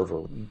or curve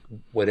or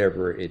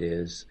whatever it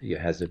is, it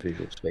has a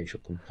visual spatial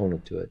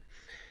component to it.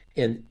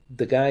 And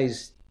the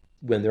guys,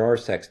 when there are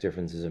sex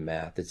differences in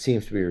math, it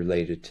seems to be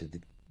related to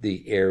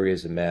the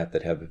areas of math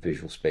that have a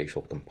visual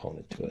spatial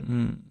component to it.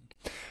 Mm.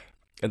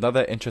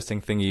 Another interesting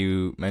thing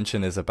you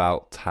mentioned is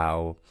about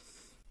how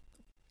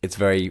it's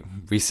very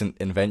recent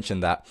invention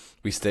that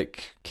we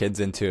stick kids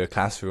into a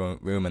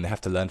classroom and they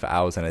have to learn for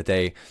hours in a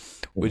day.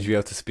 Would you be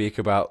able to speak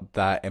about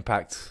that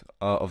impact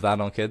of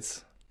that on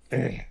kids?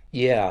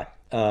 Yeah,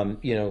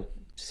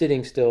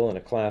 sitting still in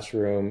a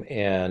classroom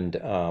and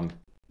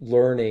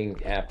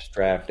learning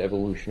abstract,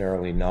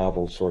 evolutionarily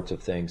novel sorts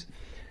of things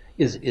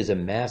is a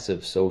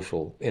massive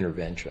social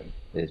intervention.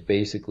 It's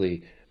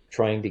basically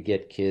trying to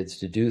get kids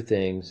to do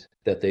things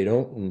that they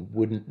don't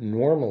wouldn't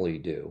normally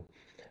do,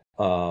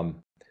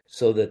 um,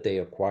 so that they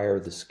acquire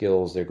the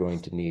skills they're going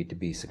to need to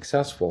be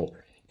successful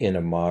in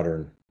a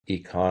modern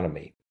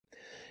economy.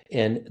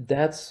 And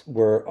that's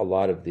where a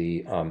lot of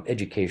the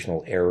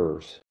educational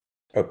errors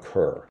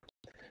occur.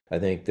 I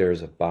think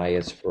there's a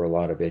bias for a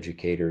lot of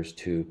educators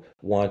to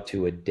want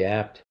to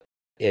adapt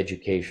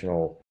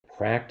educational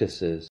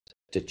practices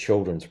to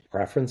children's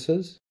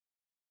preferences,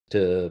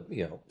 to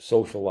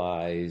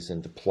socialize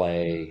and to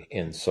play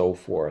and so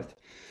forth.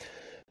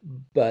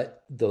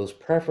 But those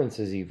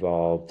preferences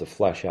evolve to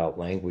flesh out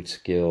language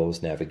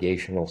skills,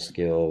 navigational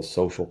skills,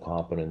 social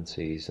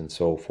competencies, and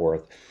so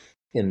forth.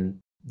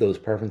 And those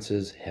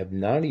preferences have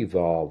not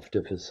evolved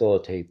to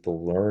facilitate the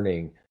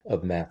learning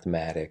of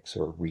mathematics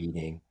or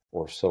reading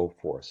or so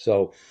forth.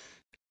 So,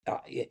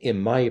 in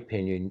my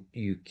opinion,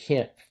 you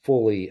can't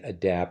fully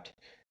adapt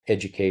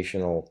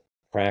educational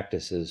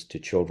practices to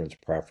children's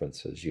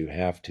preferences. You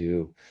have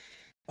to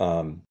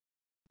um,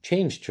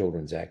 change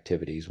children's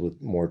activities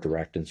with more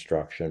direct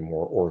instruction,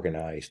 more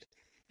organized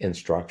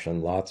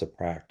instruction, lots of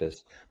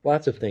practice,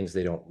 lots of things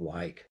they don't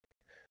like,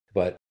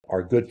 but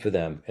are good for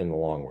them in the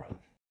long run.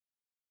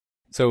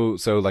 So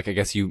like I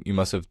guess you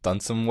must have done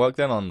some work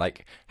then on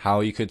like how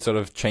you could sort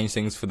of change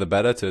things for the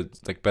better to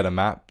like better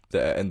map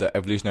the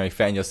evolutionary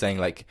fit. And you're saying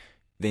like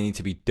they need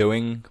to be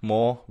doing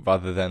more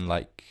rather than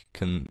like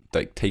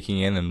taking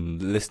in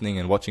and listening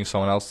and watching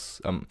someone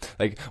else.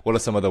 Like what are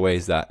some of the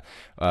ways that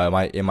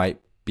might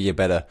be a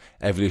better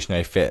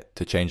evolutionary fit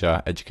to change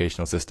our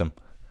educational system?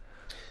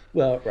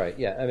 Well, right,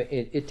 yeah. I mean,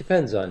 it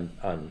depends on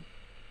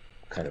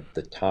kind of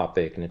the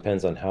topic, and it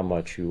depends on how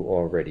much you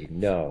already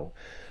know.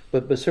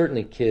 But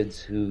certainly kids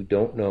who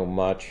don't know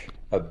much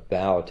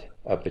about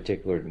a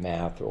particular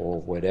math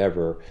or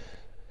whatever,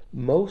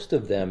 most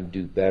of them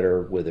do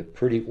better with a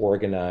pretty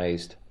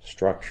organized,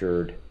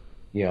 structured,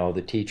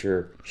 the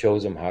teacher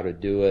shows them how to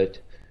do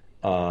it,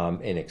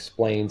 and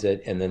explains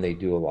it, and then they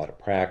do a lot of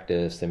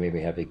practice. They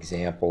maybe have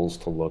examples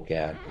to look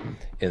at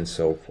and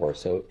so forth.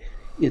 So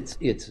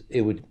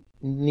it would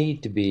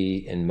need to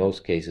be, in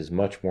most cases,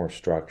 much more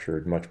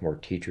structured, much more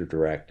teacher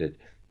directed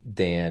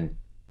than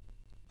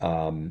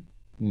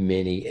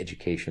many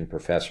education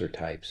professor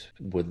types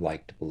would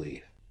like to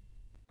believe.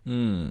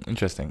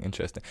 Interesting.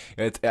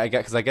 I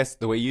guess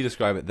the way you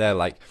describe it there,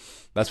 like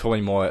that's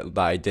probably more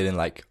that I did in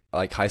like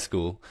high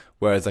school,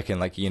 whereas like in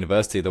like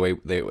university, the way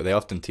they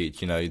often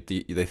teach,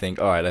 they think,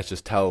 all right, let's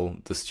just tell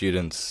the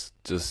students,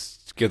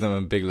 just give them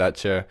a big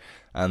lecture,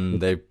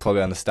 and they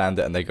probably understand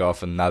it, and they go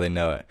off, and now they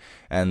know it,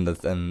 and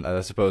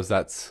I suppose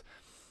that's,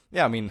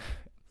 yeah, I mean.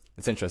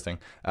 It's interesting.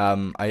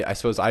 I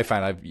suppose I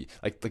find I've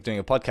like doing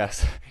a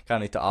podcast, kind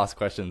of need to ask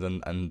questions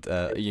and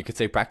you could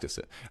say practice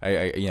it.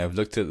 I've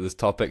looked at these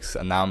topics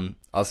and now I'm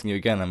asking you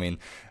again. I mean,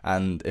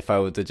 and if I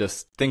were to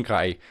just think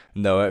I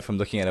know it from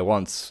looking at it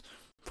once,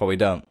 probably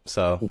don't.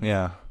 So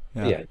yeah.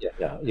 Yeah.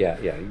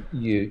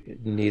 You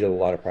need a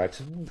lot of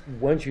practice.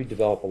 Once you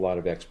develop a lot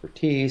of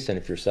expertise, and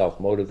if you're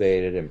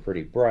self-motivated and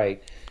pretty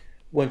bright,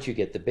 once you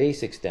get the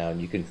basics down,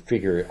 you can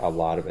figure a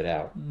lot of it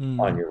out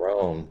on your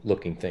own,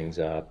 looking things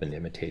up and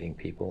imitating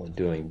people and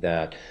doing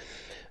that.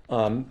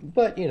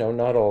 But,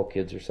 not all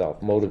kids are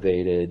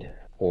self-motivated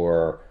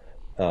or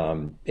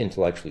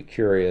intellectually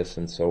curious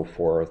and so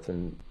forth.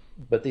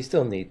 But they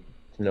still need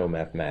to know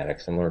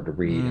mathematics and learn to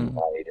read and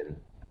write and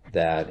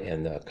that,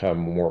 and kind of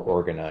more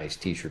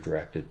organized,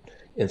 teacher-directed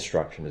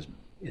instruction is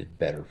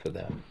better for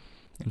them.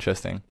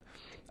 Interesting.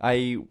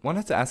 I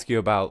wanted to ask you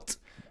about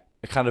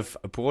a kind of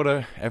a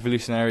broader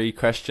evolutionary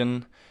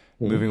question,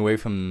 moving away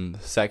from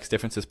sex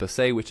differences per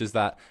se, which is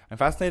that I'm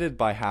fascinated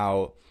by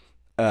how,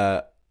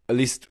 at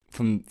least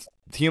from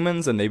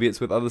humans, and maybe it's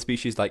with other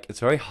species, like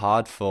it's very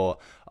hard for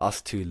us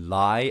to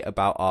lie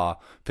about our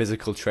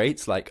physical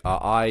traits, like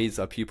our eyes,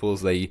 our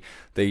pupils. They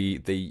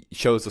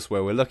shows us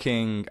where we're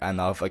looking,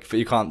 and our like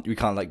we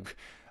can't like,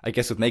 I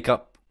guess with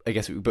makeup.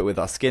 But with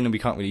our skin, we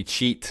can't really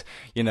cheat.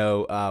 We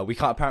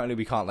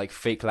can't like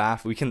fake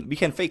laugh. We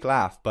can fake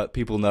laugh, but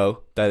people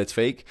know that it's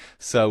fake.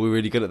 So we're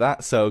really good at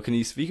that. So can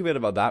you speak a bit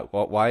about that?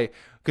 Why?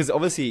 Because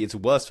obviously it's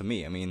worse for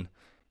me. I mean,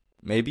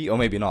 maybe or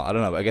maybe not. I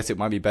don't know. I guess it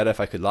might be better if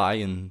I could lie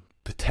and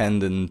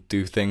pretend and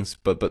do things.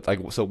 But like,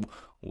 so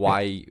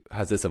why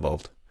has this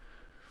evolved?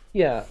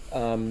 Yeah,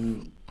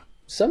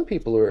 some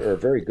people are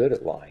very good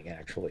at lying,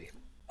 actually,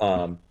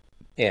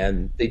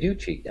 and they do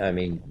cheat. I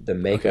mean, the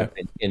makeup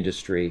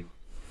industry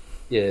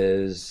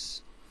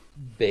is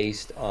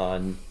based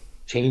on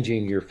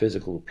changing your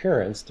physical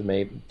appearance to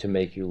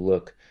make you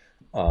look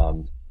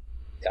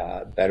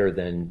better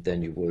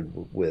than you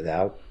would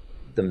without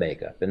the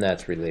makeup, and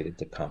that's related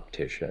to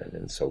competition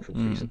and social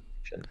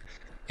presentation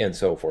and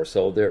so forth.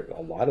 So there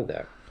a lot of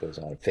that goes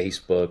on.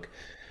 Facebook,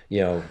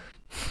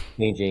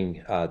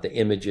 changing the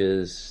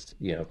images,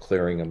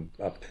 clearing them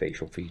up,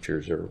 facial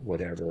features or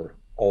whatever,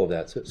 all of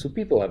that. So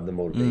people have the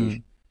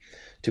motivation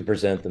to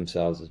present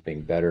themselves as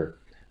being better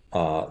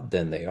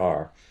than they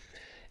are.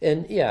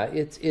 And yeah,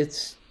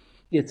 it's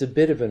a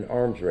bit of an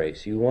arms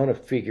race. You want to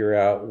figure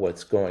out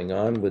what's going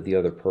on with the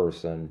other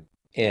person,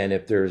 and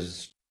if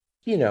there's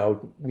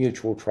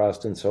mutual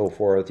trust and so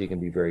forth, you can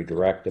be very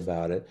direct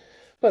about it.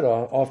 But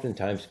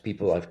oftentimes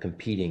people have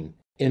competing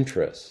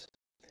interests,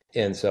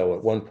 and so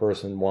what one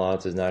person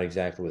wants is not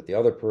exactly what the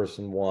other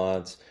person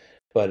wants.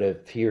 But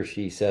if he or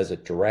she says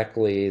it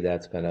directly,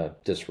 that's going to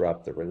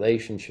disrupt the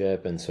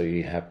relationship, and so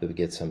you have to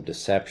get some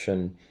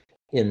deception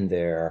in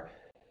there,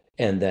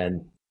 and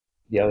then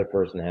the other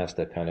person has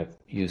to kind of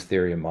use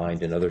theory of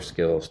mind and other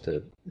skills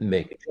to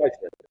make a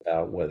judgment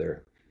about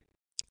whether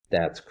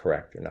that's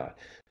correct or not.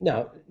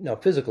 Now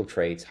physical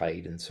traits,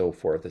 height and so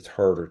forth, it's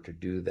harder to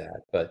do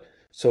that, but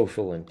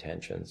social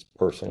intentions,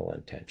 personal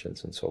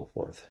intentions and so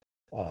forth,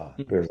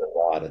 there's a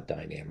lot of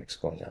dynamics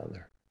going on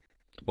there.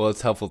 Well,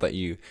 it's helpful that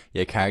you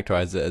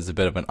characterize it as a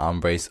bit of an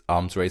arms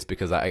race,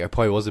 because I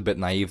probably was a bit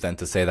naive then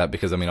to say that,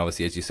 because I mean,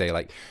 obviously, as you say,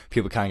 like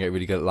people can get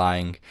really good at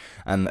lying,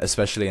 and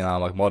especially in our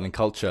like modern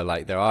culture,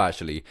 like there are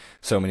actually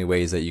so many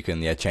ways that you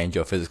can change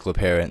your physical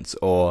appearance,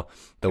 or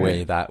the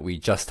way that we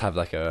just have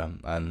like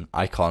an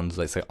icons,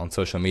 like say, on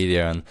social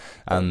media,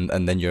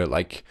 and then you're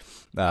like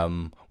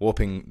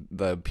warping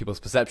the people's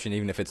perception,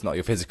 even if it's not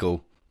your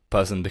physical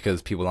person,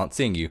 because people aren't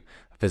seeing you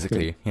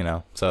physically,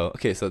 So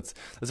okay, so that's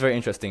very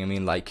interesting. I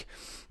mean, like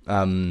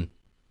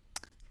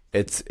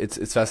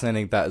it's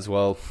fascinating that as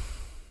well.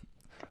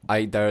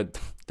 There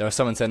are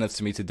some incentives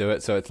to me to do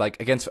it. So it's like,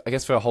 against, I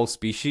guess for a whole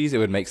species, it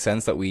would make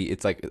sense that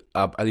it's like,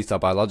 at least our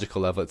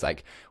biological level, it's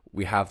like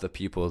we have the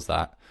pupils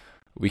that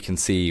we can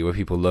see where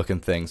people look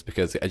and things,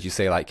 because as you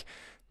say, like,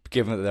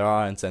 given that there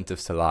are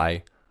incentives to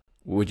lie,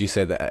 would you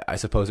say that, I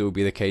suppose it would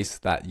be the case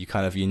that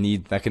you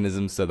need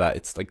mechanisms so that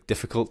it's like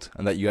difficult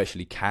and that you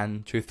actually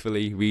can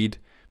truthfully read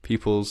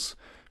people's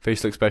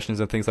facial expressions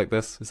and things like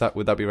this?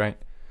 Would that be right?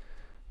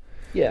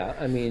 Yeah,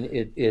 I mean,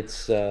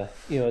 it's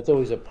it's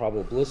always a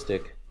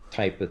probabilistic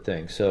type of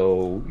thing.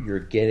 So you're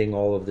getting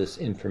all of this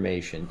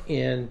information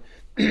in.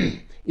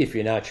 If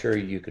you're not sure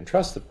you can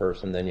trust the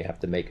person, then you have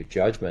to make a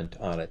judgment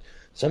on it.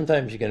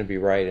 Sometimes you're going to be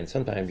right, and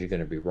sometimes you're going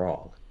to be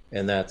wrong.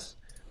 And that's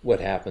what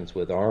happens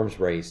with arms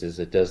races.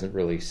 It doesn't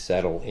really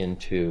settle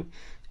into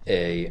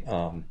a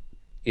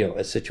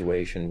a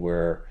situation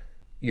where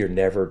you're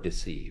never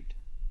deceived.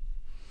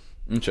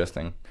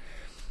 Interesting.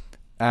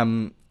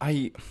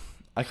 I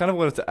kind of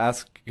wanted to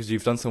ask, because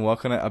you've done some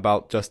work on it,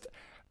 about just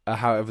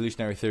how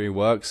evolutionary theory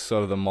works,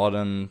 sort of the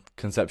modern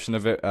conception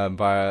of it,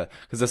 because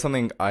there's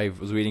something I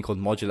was reading called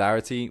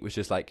modularity, which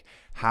is like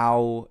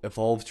how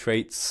evolved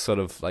traits sort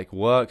of like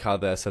work, how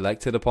they're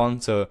selected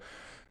upon. So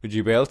would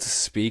you be able to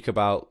speak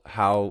about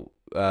how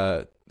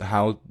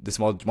this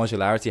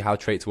modularity, how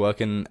traits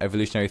work in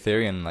evolutionary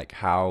theory, and like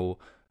how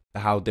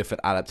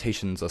different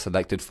adaptations are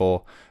selected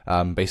for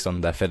based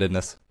on their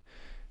fittedness?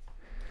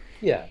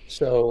 Yeah.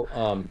 So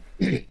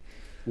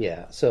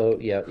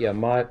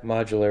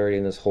modularity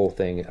in this whole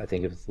thing, I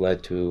think, has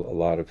led to a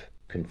lot of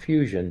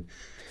confusion.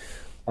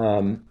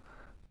 Um,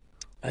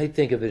 I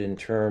think of it in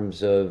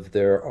terms of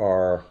there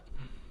are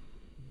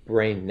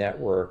brain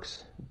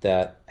networks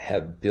that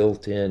have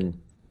built-in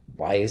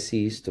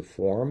biases to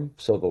form.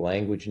 So the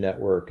language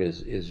network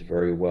is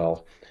very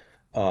well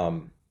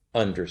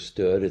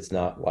understood. It's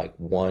not like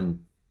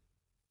one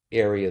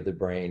area of the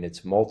brain;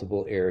 it's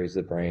multiple areas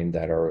of the brain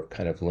that are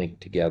kind of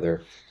linked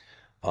together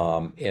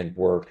and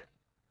work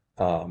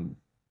um,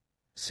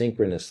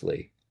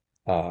 synchronously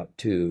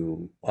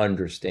to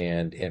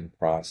understand and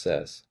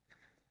process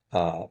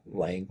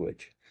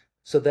language.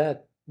 So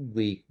that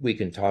we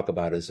can talk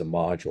about as a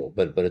module,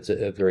 but it's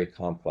a very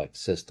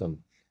complex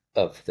system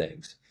of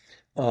things.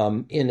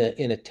 In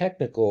a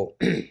technical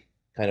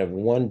kind of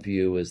one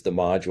view is the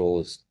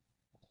module is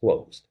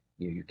closed.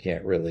 You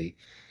can't really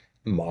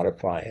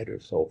modify it or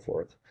so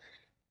forth.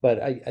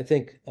 But I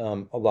think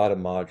a lot of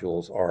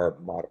modules are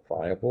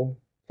modifiable.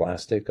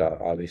 Plastic,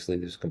 obviously,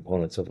 there's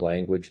components of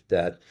language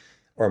that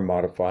are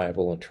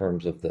modifiable in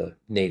terms of the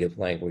native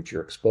language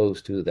you're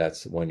exposed to.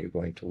 That's the one you're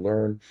going to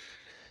learn.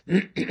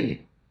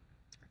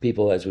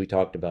 People, as we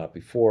talked about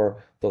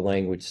before, the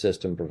language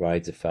system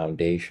provides a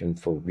foundation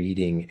for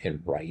reading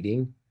and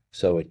writing,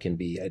 so it can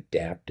be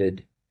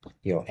adapted,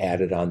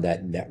 added on.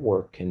 That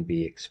network can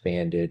be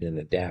expanded and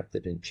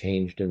adapted and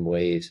changed in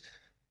ways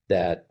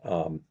that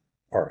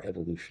are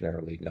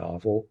evolutionarily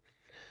novel.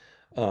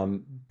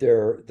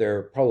 There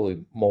are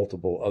probably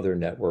multiple other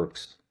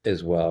networks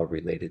as well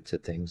related to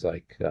things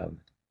like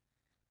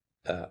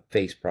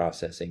face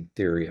processing,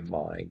 theory of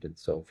mind, and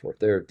so forth.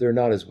 They're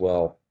not as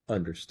well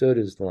understood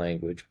as the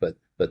language, but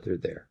they're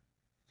there.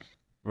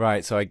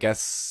 Right. So I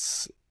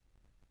guess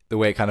the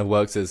way it kind of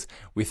works is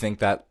we think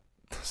that,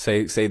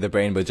 say the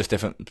brain, but just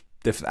different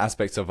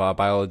aspects of our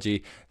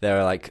biology. There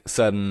are like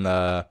certain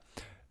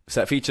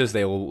set features.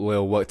 They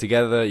will work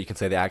together. You can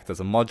say they act as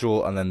a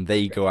module, and then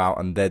they go out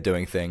and they're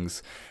doing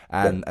things.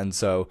 And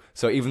so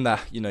even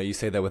that, you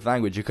say that with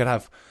language, it could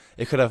have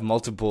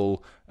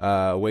multiple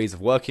ways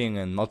of working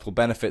and multiple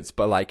benefits.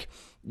 But like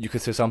you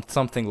could say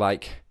something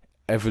like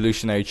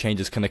evolutionary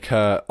changes can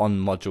occur on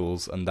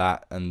modules,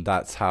 and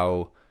that's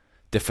how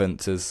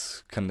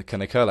differences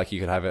can occur. Like you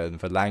could have it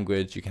for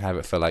language, you can have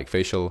it for like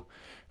facial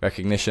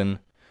recognition.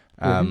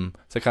 Hmm.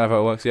 So kind of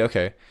how it works. Yeah.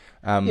 Okay.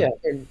 Yeah,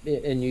 Um,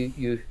 and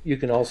you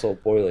can also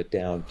boil it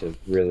down to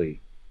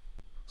really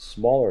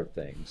smaller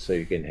things. So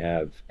you can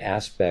have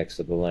aspects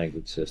of the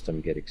language system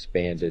get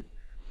expanded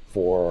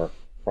for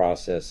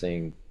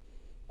processing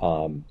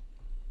um,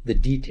 the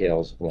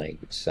details of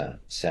language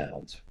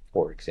sounds,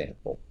 for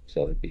example.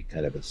 So it'd be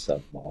kind of a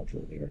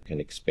submodule there, can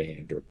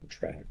expand or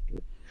contract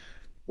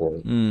or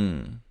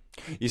hmm.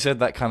 You said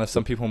that kind of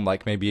some people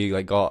like maybe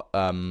like got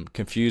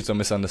confused or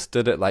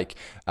misunderstood it. Like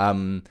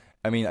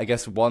I mean, I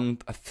guess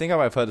I think I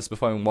might have heard this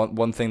before. And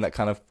one thing that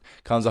kind of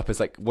comes up is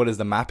like, what is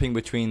the mapping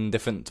between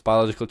different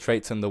biological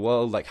traits in the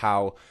world? Like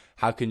how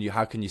can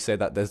you say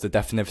that there's the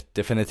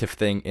definitive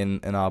thing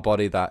in our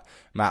body that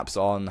maps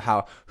on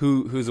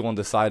who's the one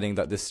deciding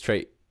that this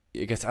trait?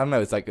 I guess I don't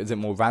know. It's like, is it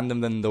more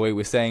random than the way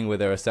we're saying where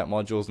there are set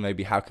modules?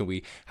 Maybe how can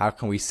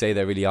we say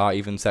there really are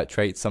even set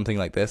traits? Something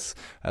like this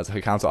as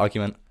a counter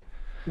argument.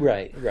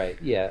 right,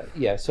 yeah,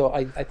 yeah. So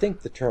I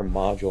think the term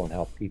module and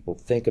how people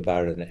think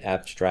about it at an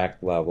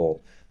abstract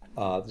level,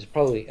 there's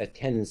probably a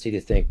tendency to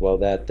think, well,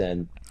 that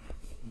then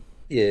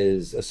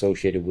is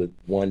associated with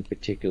one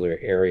particular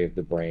area of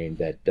the brain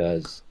that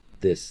does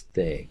this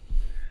thing.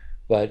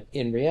 But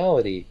in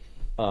reality,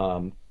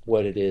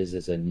 what it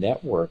is a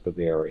network of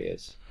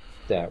areas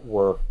that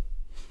work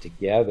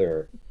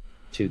together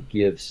to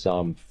give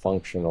some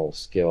functional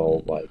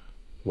skill like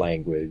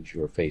language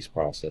or face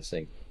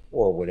processing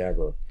or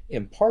whatever.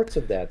 And parts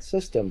of that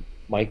system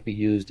might be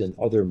used in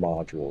other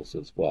modules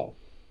as well.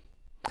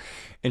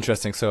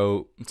 Interesting.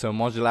 So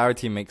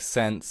modularity makes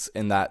sense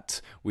in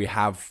that we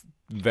have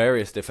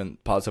various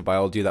different parts of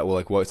biology that will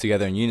like work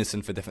together in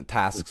unison for different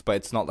tasks, but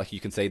it's not like you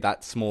can say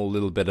that small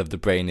little bit of the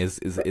brain is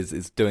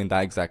doing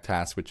that exact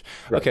task, which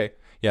Right. okay,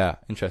 yeah,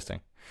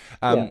 interesting.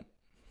 Yeah.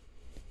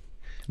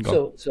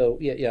 Go. So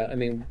yeah. I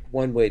mean,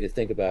 one way to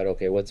think about,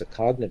 okay, what's a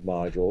cognitive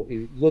module?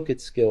 You look at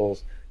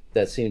skills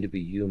that seem to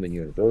be human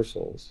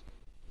universals,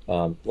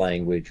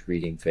 language,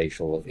 reading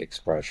facial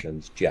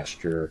expressions,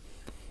 gesture,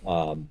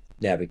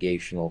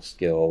 navigational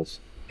skills,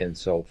 and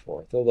so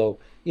forth. Although,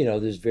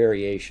 there's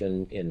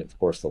variation in, of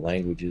course, the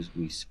languages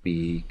we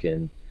speak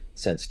and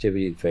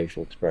sensitivity to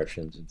facial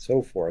expressions and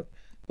so forth.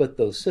 But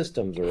those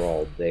systems are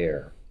all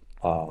there,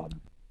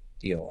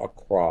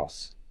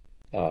 across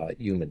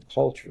human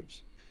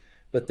cultures.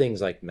 But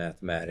things like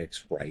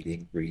mathematics,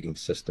 writing, reading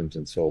systems,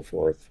 and so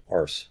forth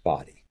are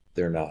spotty.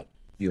 They're not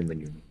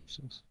human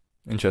universals.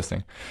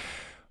 Interesting.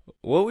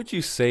 What would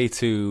you say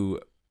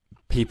to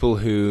people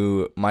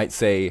who might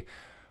say,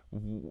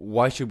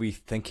 why should we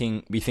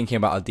be thinking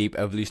about our deep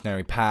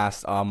evolutionary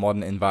past? Our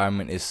modern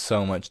environment is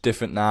so much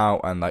different now,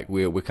 and like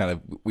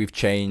we've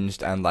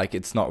changed, and like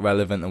it's not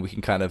relevant, and we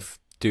can kind of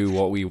do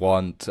what we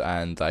want,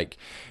 and like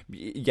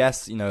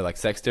yes, like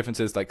sex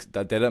differences, like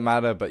that, they don't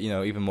matter, but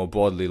even more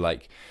broadly,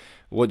 like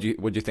what do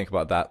you think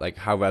about that? Like,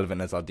 how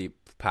relevant is our deep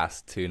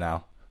past to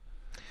now?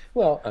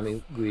 Well, I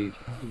mean, we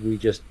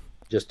just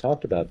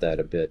talked about that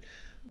a bit.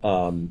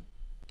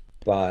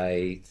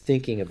 By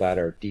thinking about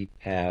our deep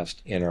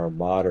past in our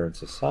modern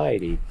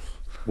society,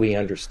 we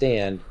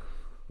understand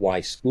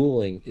why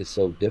schooling is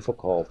so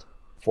difficult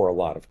for a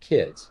lot of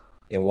kids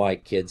and why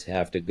kids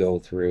have to go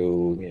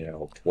through,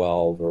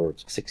 12 or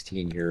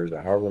 16 years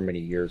or however many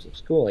years of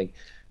schooling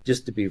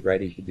just to be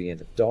ready to be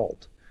an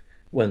adult,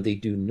 when they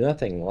do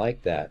nothing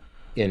like that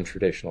in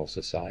traditional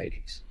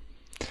societies.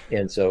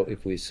 And so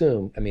if we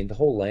assume, I mean, the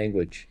whole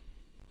language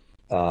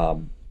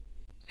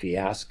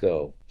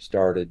fiasco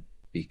started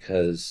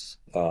because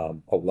a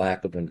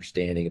lack of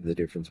understanding of the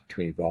difference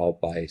between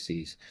evolved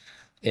biases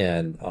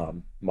and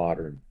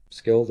modern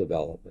skill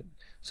development.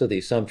 So the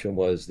assumption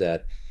was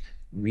that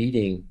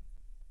reading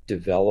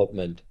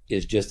development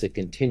is just a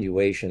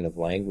continuation of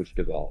language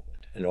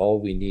development, and all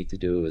we need to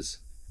do is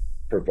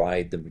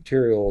provide the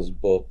materials,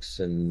 books,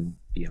 and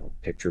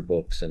picture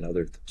books and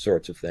other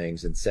sorts of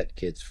things, and set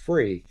kids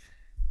free,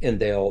 and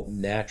they'll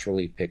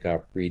naturally pick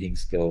up reading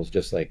skills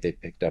just like they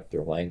picked up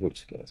their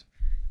language skills.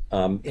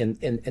 And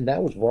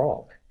that was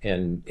wrong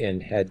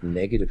and had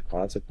negative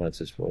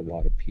consequences for a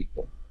lot of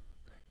people.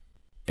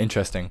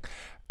 Interesting.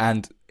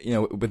 And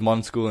with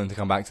modern schooling, to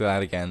come back to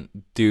that again,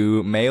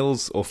 do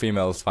males or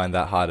females find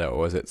that harder,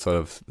 or is it sort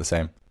of the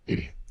same?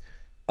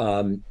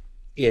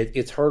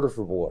 It's harder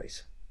for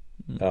boys.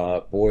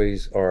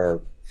 Boys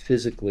are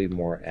physically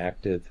more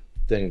active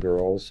than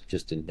girls,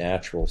 just in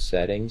natural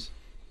settings.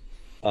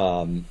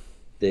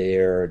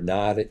 They're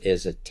not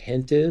as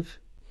attentive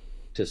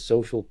to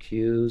social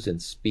cues and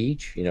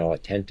speech,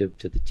 attentive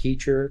to the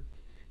teacher.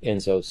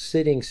 And so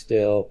sitting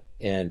still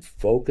and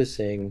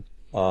focusing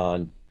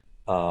on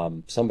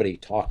somebody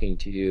talking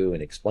to you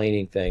and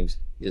explaining things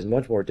is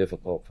much more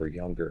difficult for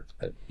younger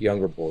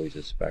boys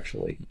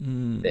especially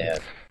than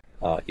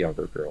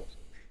younger girls.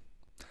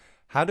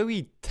 How do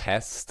we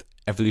test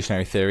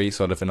evolutionary theory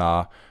sort of in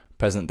our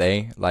present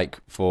day? Like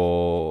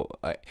what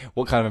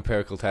kind of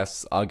empirical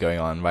tests are going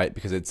on, right?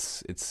 Because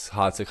it's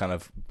hard to kind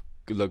of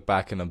look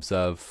back and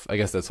observe. I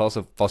guess there's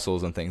also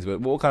fossils and things, but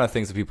what kind of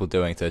things are people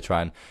doing to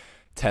try and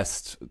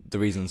test the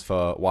reasons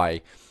for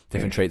why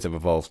different traits have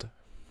evolved?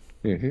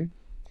 Mm-hmm.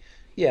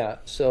 Yeah,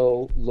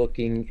 so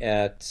looking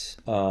at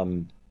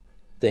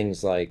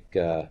things like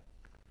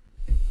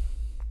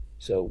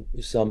so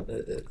some of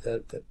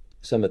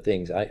the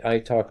things I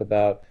talk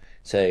about,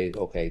 say,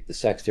 okay, the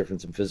sex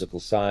difference in physical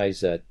size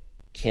that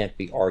can't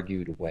be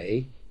argued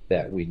away,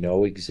 that we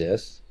know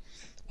exists.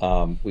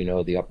 We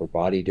know the upper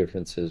body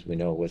differences. We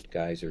know what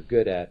guys are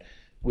good at.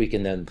 We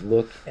can then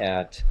look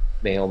at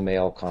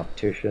male-male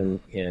competition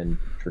in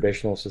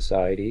traditional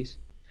societies.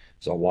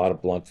 There's a lot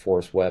of blunt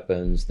force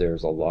weapons.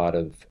 There's a lot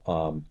of,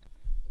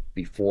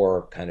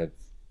 before kind of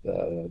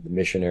the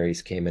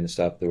missionaries came in and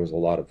stuff, there was a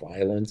lot of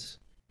violence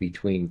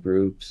between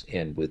groups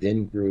and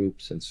within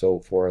groups and so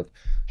forth.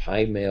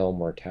 High male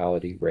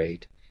mortality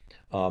rate.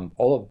 All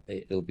of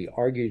it'll be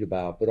argued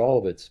about, but all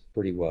of it's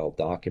pretty well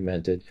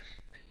documented.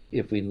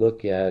 If we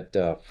look at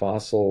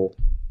fossil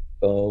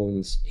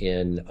bones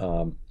in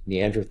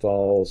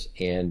Neanderthals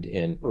and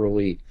in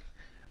early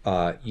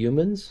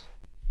humans,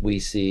 we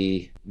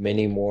see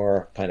many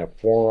more kind of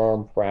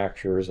forearm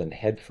fractures and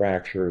head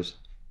fractures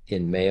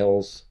in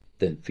males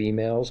than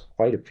females.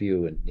 Quite a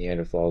few in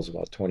Neanderthals,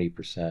 about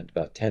 20%,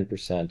 about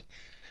 10%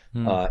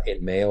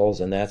 in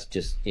males, and that's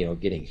just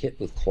getting hit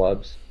with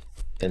clubs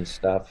and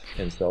stuff.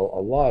 And so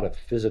a lot of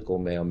physical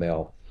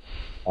male-male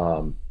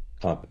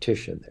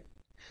competition there.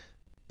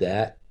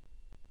 that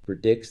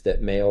predicts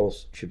that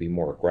males should be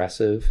more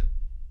aggressive,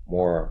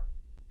 more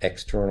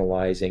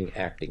externalizing,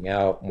 acting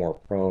out, more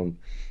prone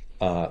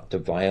to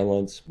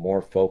violence,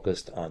 more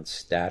focused on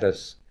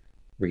status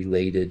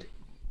related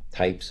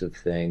types of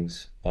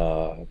things,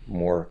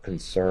 more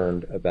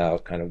concerned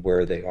about kind of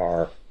where they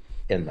are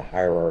in the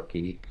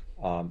hierarchy.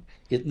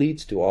 It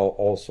leads to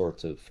all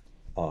sorts of,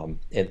 and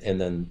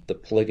then the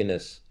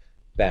polygynous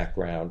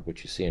background,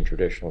 which you see in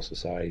traditional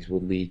societies,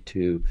 would lead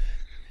to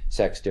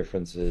sex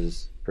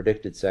differences,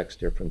 predicted sex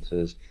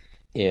differences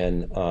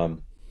in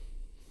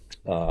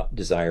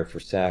desire for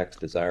sex,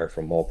 desire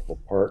for multiple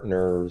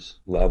partners,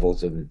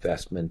 levels of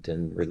investment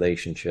in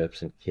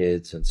relationships and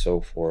kids and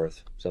so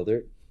forth. So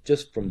there,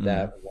 just from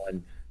that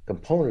one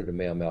component of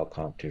male-male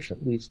competition,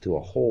 it leads to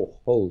a whole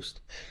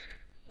host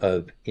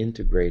of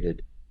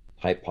integrated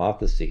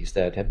hypotheses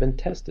that have been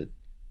tested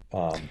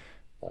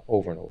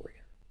over and over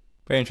again.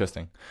 Very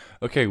interesting.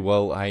 Okay,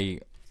 well,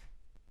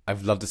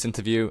 I've loved this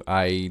interview.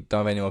 I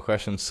don't have any more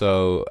questions,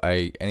 so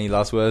any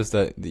last words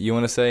that you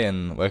want to say,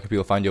 and where can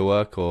people find your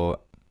work, or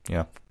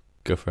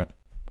go for it.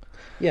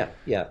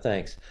 Yeah,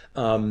 thanks.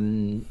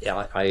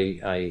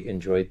 I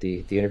enjoyed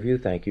the interview.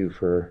 Thank you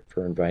for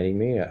inviting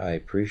me. I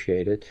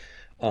appreciate it.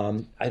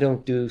 I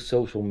don't do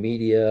social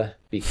media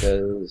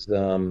because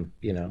I'm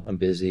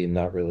busy and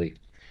not really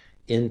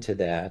into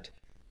that.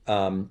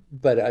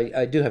 But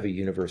I do have a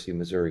University of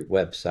Missouri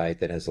website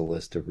that has a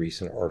list of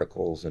recent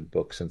articles and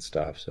books and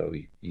stuff, so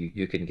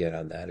you can get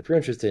on that. If you're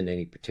interested in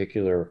any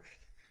particular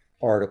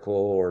article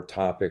or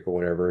topic or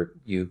whatever,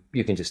 you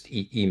can just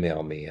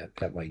email me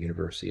at my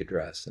university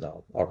address, and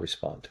I'll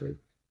respond to it.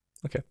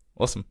 Okay,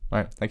 awesome. All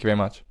right, thank you very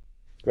much.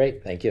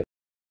 Great, thank you.